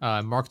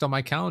 Marked on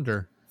my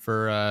calendar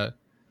for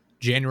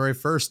January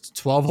 1st,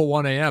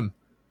 12:01 a.m.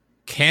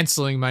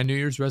 Canceling my New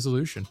Year's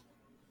resolution.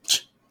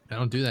 I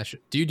don't do that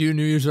shit. Do you do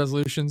New Year's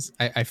resolutions?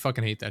 I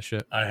fucking hate that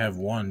shit. I have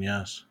one,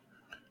 yes.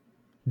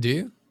 Do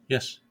you?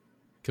 Yes.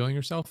 Killing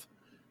yourself?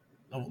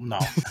 Oh, no.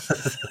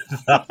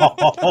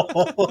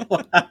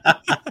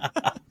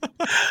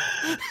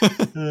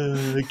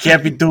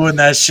 Can't be doing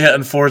that shit,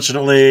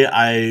 unfortunately.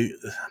 I'm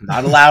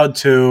not allowed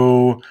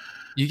to.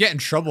 You get in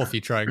trouble if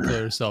you try and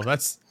kill yourself.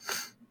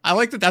 I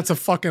like that that's a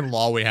fucking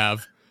law we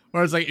have.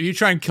 Where it's like, if you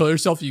try and kill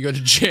yourself, you go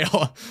to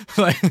jail.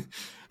 Like,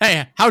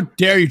 hey, how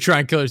dare you try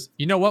and kill yourself?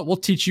 You know what? We'll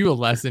teach you a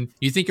lesson.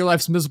 You think your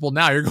life's miserable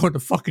now, you're going to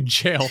fucking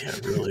jail. Yeah,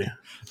 really.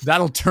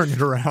 That'll turn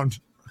it around.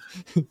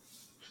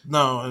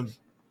 No, I'm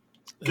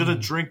gonna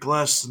drink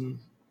less and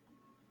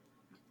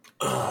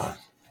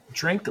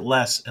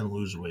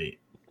lose weight.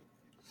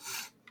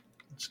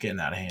 It's getting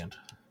out of hand.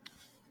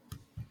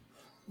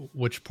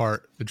 Which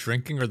part? The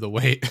drinking or the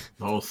weight?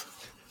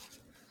 Both.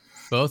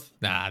 Both?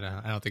 Nah,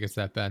 no, I don't think it's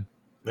that bad.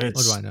 What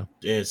do I know?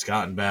 It's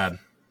gotten bad.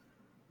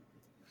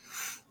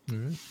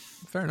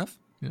 Fair enough.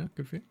 Yeah,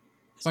 good for you.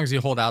 As long as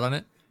you hold out on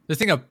it. I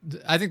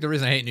think the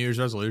reason I hate New Year's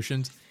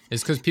resolutions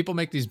is because people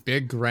make these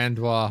big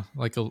grandiose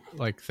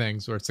like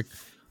things where it's like,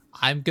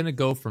 I'm gonna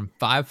go from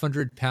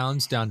 500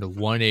 pounds down to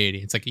 180.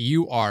 It's like,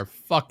 you are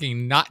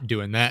fucking not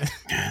doing that.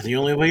 The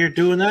only way you're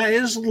doing that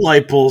is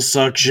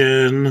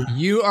liposuction.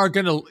 You are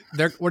gonna.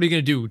 What are you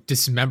gonna do?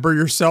 Dismember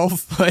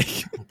yourself?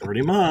 Like,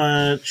 pretty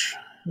much.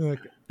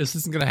 Like, this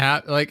isn't gonna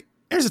happen. Like,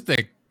 here's the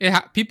thing: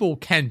 people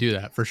can do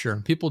that for sure.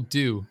 People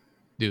do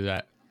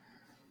that.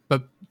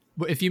 But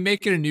if you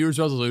make it a New Year's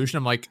resolution,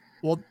 I'm like,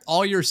 well,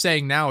 all you're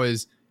saying now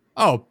is,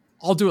 oh,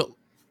 I'll do it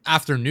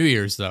after New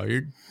Year's, though.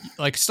 You're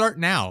like, start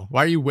now.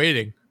 Why are you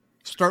waiting?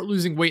 Start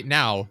losing weight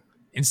now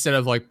instead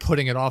of like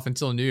putting it off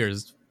until New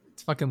Year's.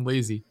 It's fucking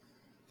lazy.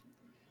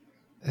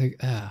 I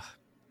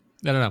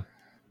don't know.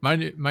 My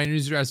New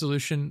Year's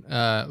resolution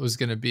was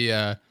gonna be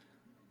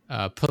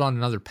put on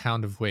another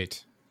pound of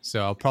weight.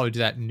 So I'll probably do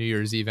that New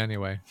Year's Eve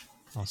anyway.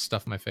 I'll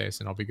stuff my face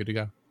and I'll be good to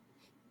go.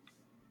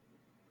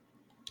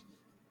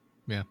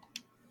 Yeah.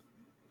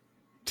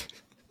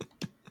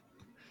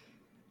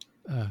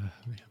 I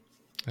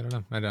don't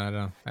know. I don't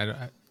know.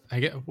 I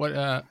get what.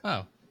 Oh.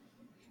 Well,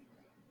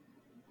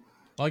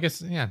 I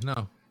guess. Yeah.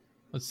 No.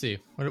 Let's see.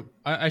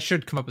 I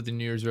should come up with a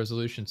New Year's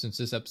resolution since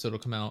this episode will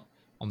come out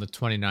on the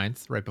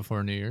 29th, right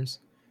before New Year's.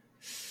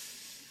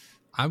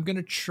 I'm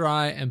gonna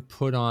try and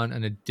put on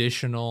an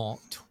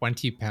additional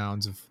 20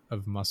 pounds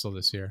of muscle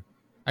this year.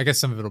 I guess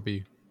some of it'll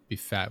be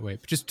fat weight,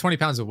 but just 20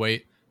 pounds of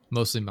weight,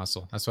 mostly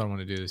muscle. That's what I want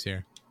to do this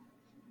year.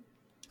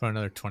 Put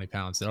another 20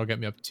 pounds. That'll get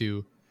me up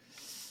to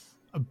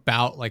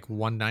about like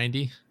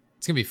 190.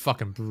 It's gonna be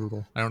fucking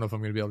brutal. I don't know if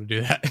I'm gonna be able to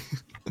do that.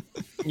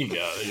 You'll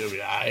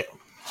be all right.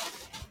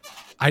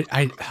 I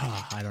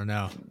don't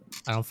know.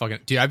 I don't fucking,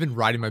 dude. I've been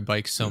riding my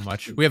bike so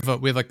much. We have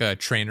like a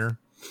trainer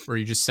where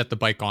you just set the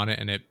bike on it,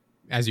 and it,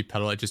 as you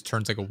pedal, it just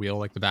turns like a wheel,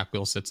 like the back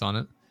wheel sits on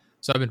it.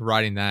 So I've been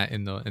riding that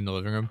in the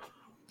living room.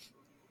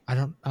 I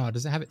don't. Oh,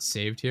 does it have it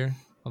saved here?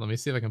 Well, let me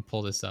see if I can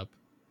pull this up.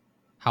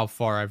 How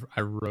far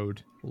I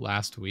rode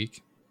last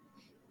week.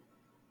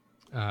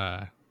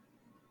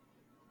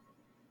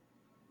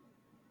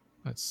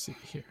 Let's see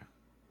here.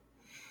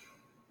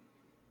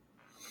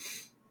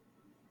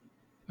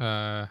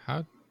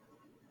 How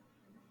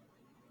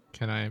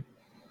can I?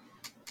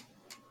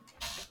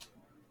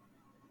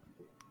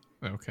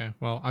 Okay,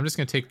 well, I'm just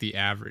gonna take the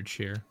average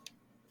here.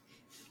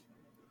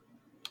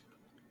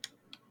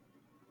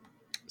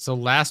 So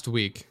last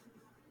week,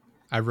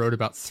 I rode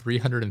about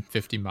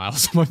 350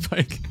 miles on my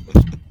bike.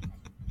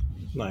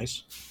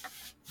 Nice.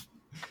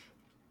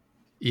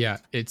 Yeah,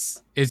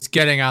 it's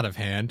getting out of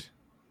hand,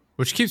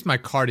 which keeps my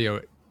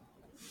cardio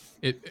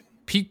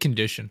peak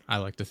condition, I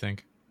like to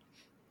think.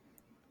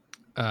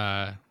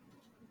 Yeah,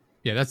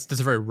 that's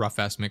a very rough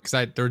estimate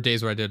because there were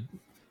days where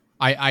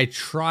I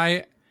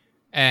try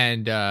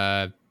and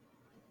I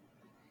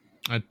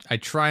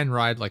try and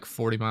ride like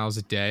 40 miles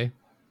a day.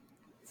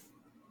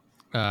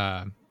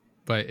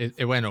 But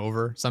it went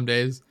over some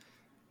days.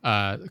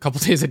 A couple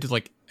days I did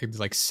like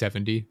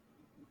 70.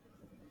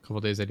 A couple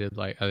days I did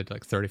like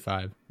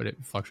 35, but it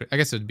fluctuated. I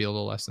guess it'd be a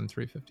little less than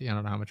 350. I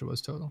don't know how much it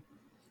was total.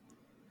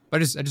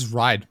 But I just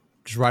ride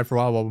for a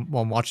while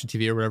while I'm watching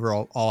TV or whatever.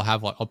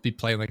 I'll be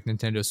playing like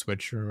Nintendo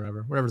Switch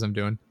or whatever I'm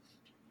doing.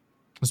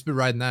 I'll just be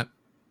riding that,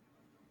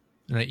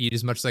 and I eat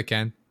as much as I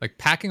can. Like,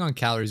 packing on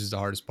calories is the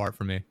hardest part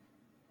for me.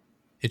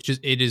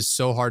 It is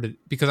so hard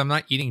because I'm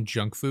not eating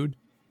junk food.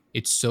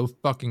 It's so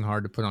fucking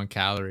hard to put on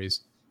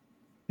calories.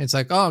 It's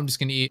like, oh, I'm just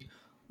gonna eat,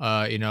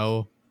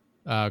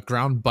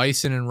 ground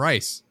bison and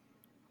rice.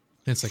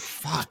 And it's like,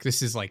 fuck,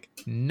 this is like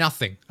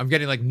nothing. I'm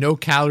getting like no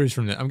calories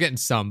from that. I'm getting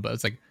some,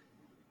 but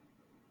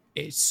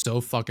it's so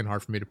fucking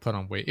hard for me to put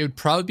on weight. It would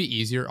probably be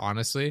easier,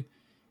 honestly,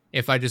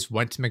 if I just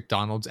went to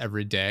McDonald's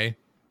every day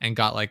and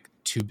got like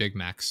 2 Big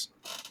Macs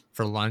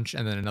for lunch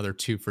and then another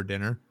 2 for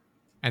dinner,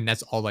 and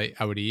that's all I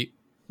would eat.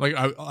 Like,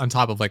 on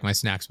top of like my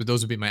snacks, but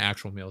those would be my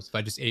actual meals. If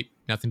I just ate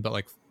nothing but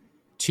like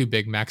 2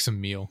 Big Macs a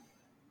meal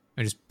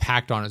and just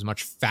packed on as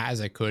much fat as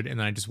I could, and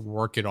then I just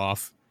work it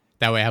off.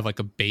 That way I have like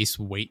a base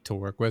weight to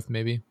work with,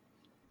 maybe.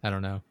 I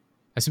don't know.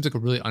 That seems like a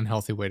really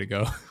unhealthy way to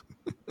go.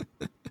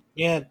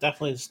 Yeah,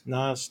 definitely. It's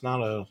not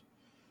a.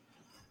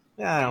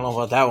 Yeah, I don't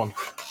know about that one.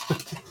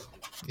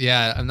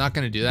 Yeah, I'm not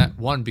going to do that.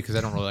 One, because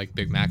I don't really like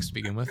Big Macs to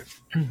begin with.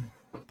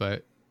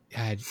 But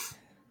yeah,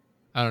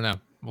 I don't know.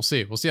 We'll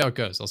see. We'll see how it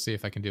goes. I'll see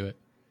if I can do it.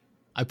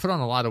 I put on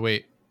a lot of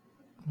weight.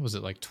 What was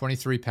it, like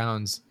 23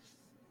 pounds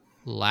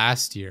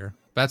last year?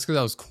 But that's because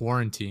I was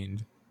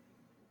quarantined,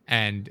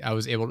 and I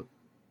was able to,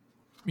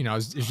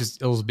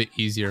 it was a bit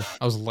easier.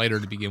 I was lighter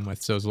to begin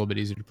with, so it was a little bit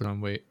easier to put on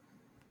weight.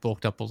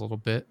 Bulked up a little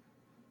bit.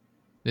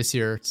 This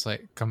year, it's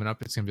like coming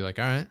up. It's gonna be like,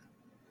 all right,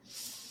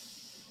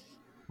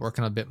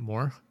 working a bit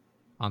more,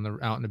 out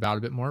and about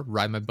a bit more,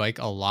 ride my bike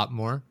a lot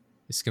more.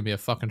 It's gonna be a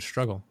fucking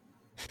struggle.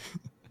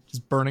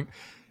 Just burning.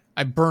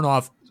 I burn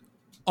off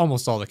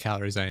almost all the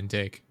calories I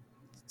intake.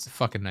 It's a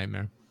fucking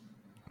nightmare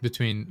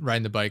between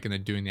riding the bike and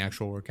then doing the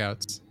actual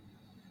workouts.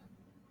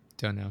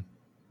 Don't know.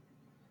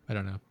 I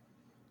don't know.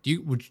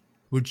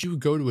 Would you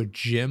go to a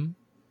gym,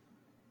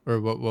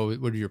 or what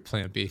would your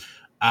plan be?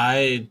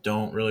 I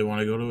don't really want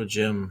to go to a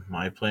gym.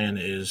 My plan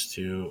is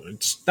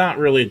it's not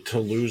really to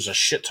lose a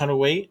shit ton of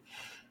weight,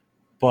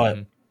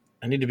 but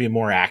I need to be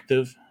more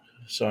active.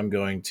 So I'm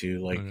going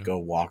to go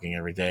walking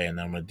every day, and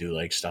then I'm going to do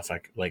like stuff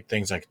like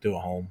things I could do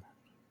at home.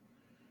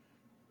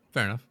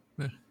 Fair enough.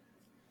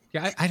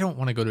 Yeah, I don't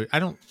want to go to. I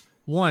don't.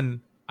 One,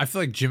 I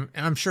feel like gym.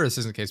 And I'm sure this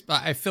isn't the case,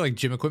 but I feel like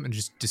gym equipment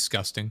is just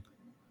disgusting.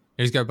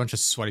 He's got a bunch of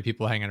sweaty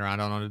people hanging around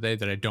on today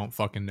that I don't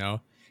fucking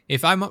know.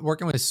 If I'm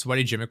working with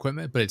sweaty gym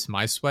equipment, but it's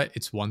my sweat,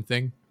 it's one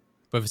thing.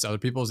 But if it's other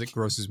people's, it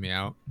grosses me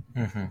out.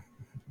 Mm-hmm.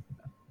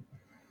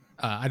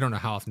 I don't know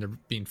how often they're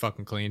being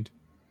fucking cleaned.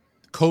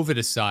 COVID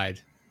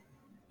aside,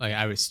 like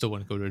I would still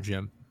want to go to a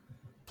gym.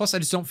 Plus, I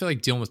just don't feel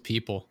like dealing with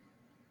people.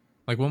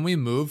 Like when we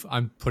move,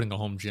 I'm putting a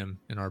home gym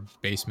in our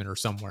basement or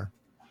somewhere.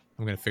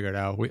 I'm gonna figure it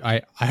out.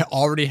 I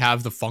already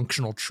have the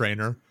functional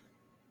trainer.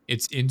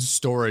 It's in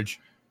storage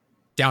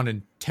down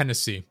in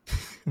Tennessee,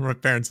 where my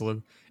parents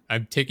live.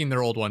 I'm taking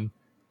their old one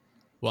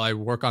while I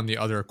work on the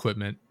other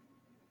equipment.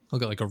 I'll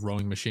get like a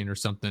rowing machine or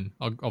something.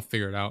 I'll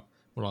figure it out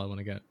what all I want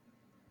to get.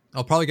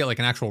 I'll probably get like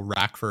an actual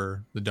rack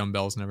for the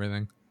dumbbells and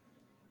everything.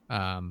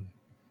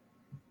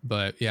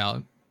 But yeah,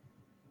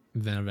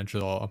 then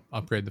eventually I'll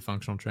upgrade the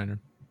functional trainer.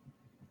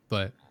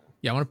 But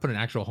yeah, I want to put an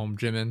actual home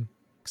gym in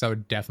because I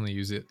would definitely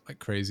use it like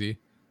crazy,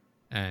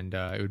 and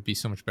it would be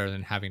so much better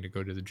than having to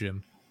go to the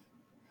gym.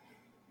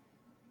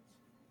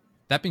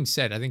 That being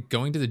said, I think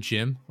going to the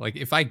gym, like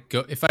if I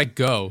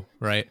go,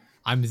 right,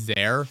 I'm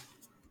there.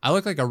 I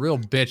look like a real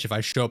bitch if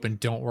I show up and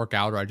don't work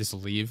out or I just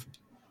leave.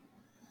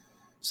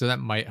 So that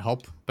might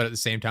help, but at the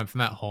same time, if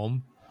I'm at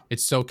home,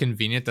 it's so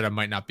convenient that I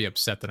might not be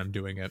upset that I'm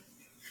doing it.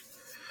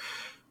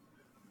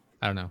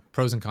 I don't know.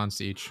 Pros and cons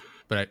to each,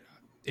 but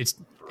it's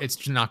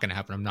just not going to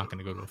happen. I'm not going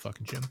to go to a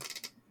fucking gym,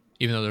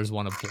 even though there's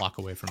one a block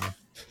away from me.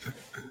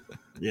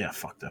 Yeah,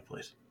 fuck that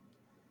place.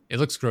 It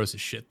looks gross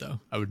as shit,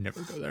 though. I would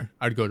never go there.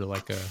 I'd go to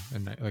like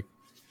like,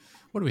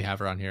 what do we have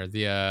around here?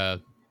 We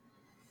don't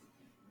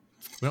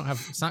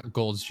have. It's not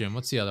Gold's Gym.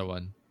 What's the other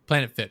one?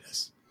 Planet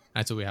Fitness.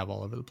 That's what we have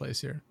all over the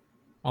place here.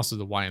 Also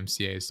the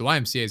YMCA's. The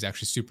YMCA is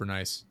actually super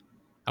nice.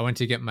 I went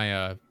to get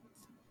my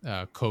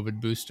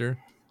COVID booster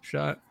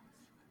shot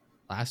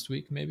last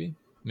week, maybe.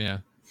 Yeah,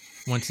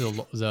 went to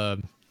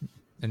the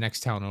next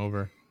town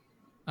over.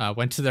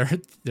 Went to their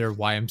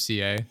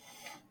YMCA,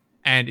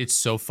 and it's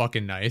so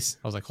fucking nice.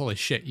 I was like, holy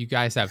shit, you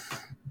guys have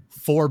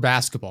 4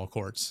 basketball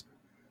courts.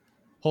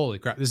 Holy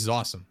crap, this is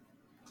awesome.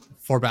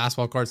 4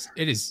 basketball courts.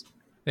 It is.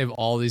 They have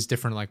all these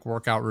different like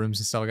workout rooms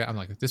and stuff like that. I'm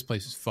like, this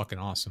place is fucking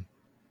awesome.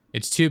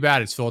 It's too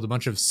bad it's filled with a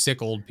bunch of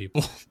sick old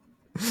people.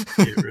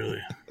 It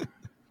really.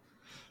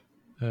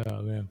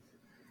 Oh man.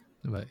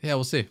 But yeah,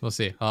 we'll see. We'll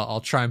see.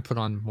 I'll try and put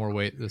on more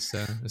weight this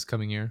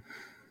coming year.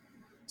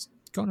 It's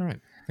going all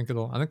right. I think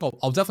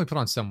I'll definitely put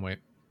on some weight,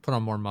 put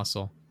on more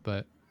muscle,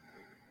 but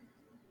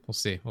we'll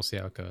see. We'll see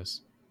how it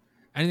goes.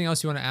 Anything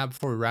else you want to add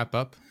before we wrap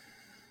up?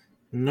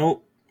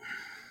 Nope.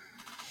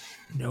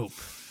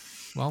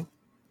 Well,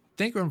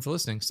 thank you everyone for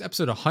listening. It's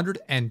episode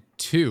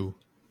 102.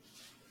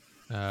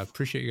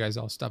 Appreciate you guys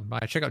all stopping by.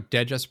 Check out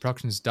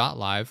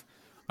deadjesterproductions.live.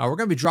 We're going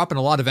to be dropping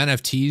a lot of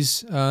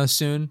NFTs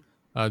soon.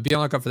 Be on the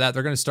lookout for that.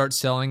 They're going to start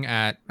selling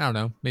at, I don't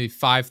know, maybe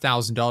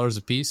 $5,000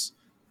 a piece.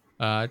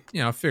 I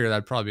figure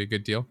that'd probably be a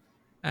good deal.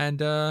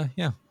 And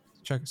yeah,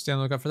 stay on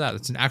the lookout for that.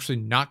 That's actually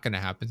not going to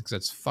happen because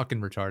that's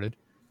fucking retarded.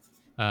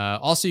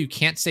 Also, you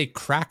can't say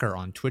cracker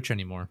on Twitch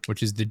anymore,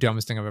 which is the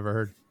dumbest thing I've ever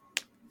heard.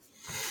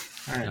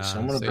 All right, so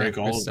I'm going to break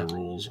all of the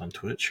rules on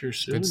Twitch here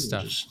soon. Good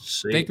stuff.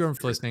 Thank you everyone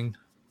for listening.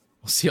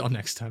 We'll see y'all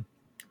next time.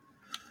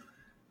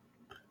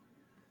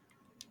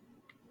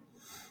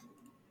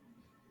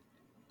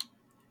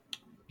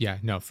 Yeah,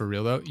 no, for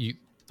real though, you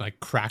like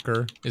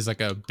cracker is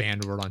like a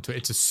banned word on Twitch.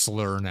 It's a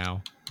slur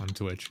now on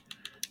Twitch.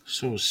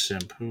 So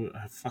simp.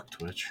 Fuck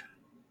Twitch.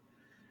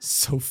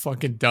 So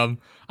fucking dumb.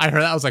 I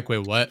heard that. I was like,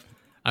 wait, what?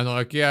 I'm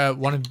like, yeah,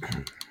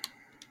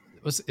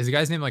 is the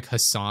guy's name like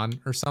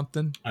Hassan or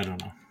something? I don't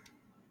know.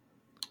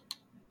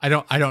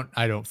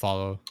 I don't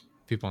follow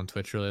people on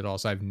Twitch really at all,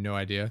 so I have no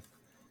idea.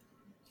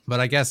 But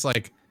I guess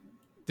like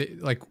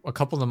a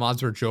couple of the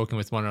mods were joking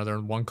with one another,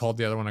 and one called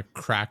the other one a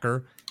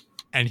cracker,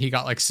 and he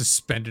got like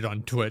suspended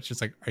on Twitch. It's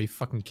like, are you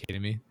fucking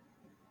kidding me?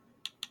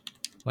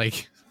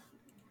 Like,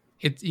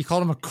 he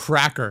called him a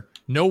cracker.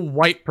 No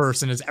white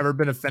person has ever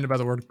been offended by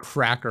the word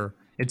cracker.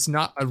 It's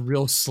not a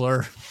real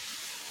slur.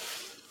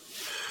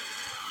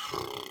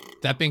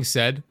 That being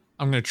said,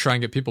 I'm gonna try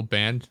and get people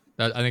banned.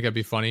 I think that'd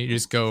be funny. You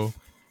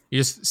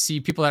just see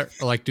people that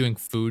are like doing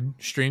food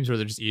streams where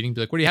they're just eating.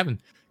 Be like, what are you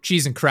having?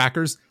 Cheese and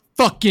crackers.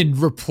 Fucking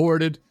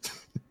reported.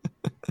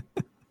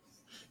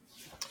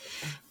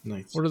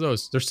 Nice. What are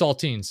those? They're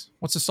saltines.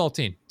 What's a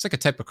saltine? It's like a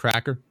type of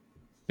cracker.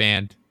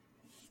 Banned.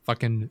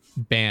 Fucking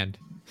banned.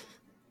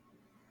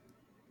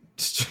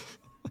 Just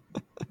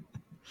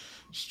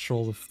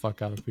troll the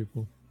fuck out of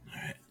people.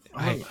 All right.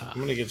 I'm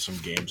gonna get some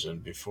games in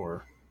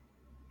before.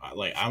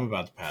 Like, I'm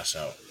about to pass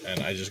out,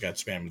 and I just got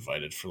spam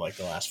invited for like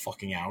the last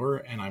fucking hour,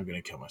 and I'm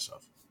gonna kill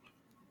myself.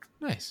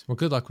 Nice. Well,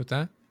 good luck with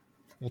that.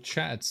 We'll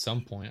chat at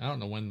some point. I don't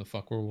know when the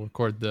fuck we'll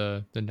record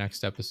the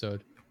next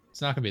episode.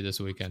 It's not gonna be this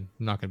weekend.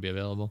 I'm not gonna be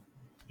available.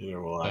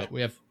 Neither will I. But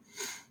we have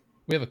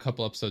a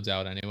couple episodes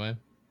out anyway.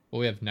 But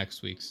we have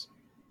next week's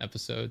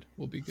episode.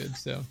 Will be good.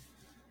 So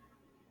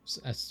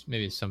that's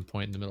maybe some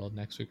point in the middle of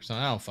next week or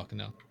something. I don't fucking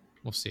know.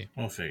 We'll see.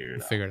 We'll figure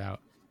it out. Figure it out.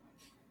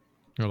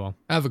 Oh well.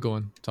 Have a good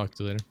one. Talk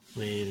to you later.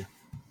 Later.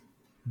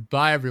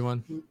 Bye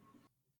everyone.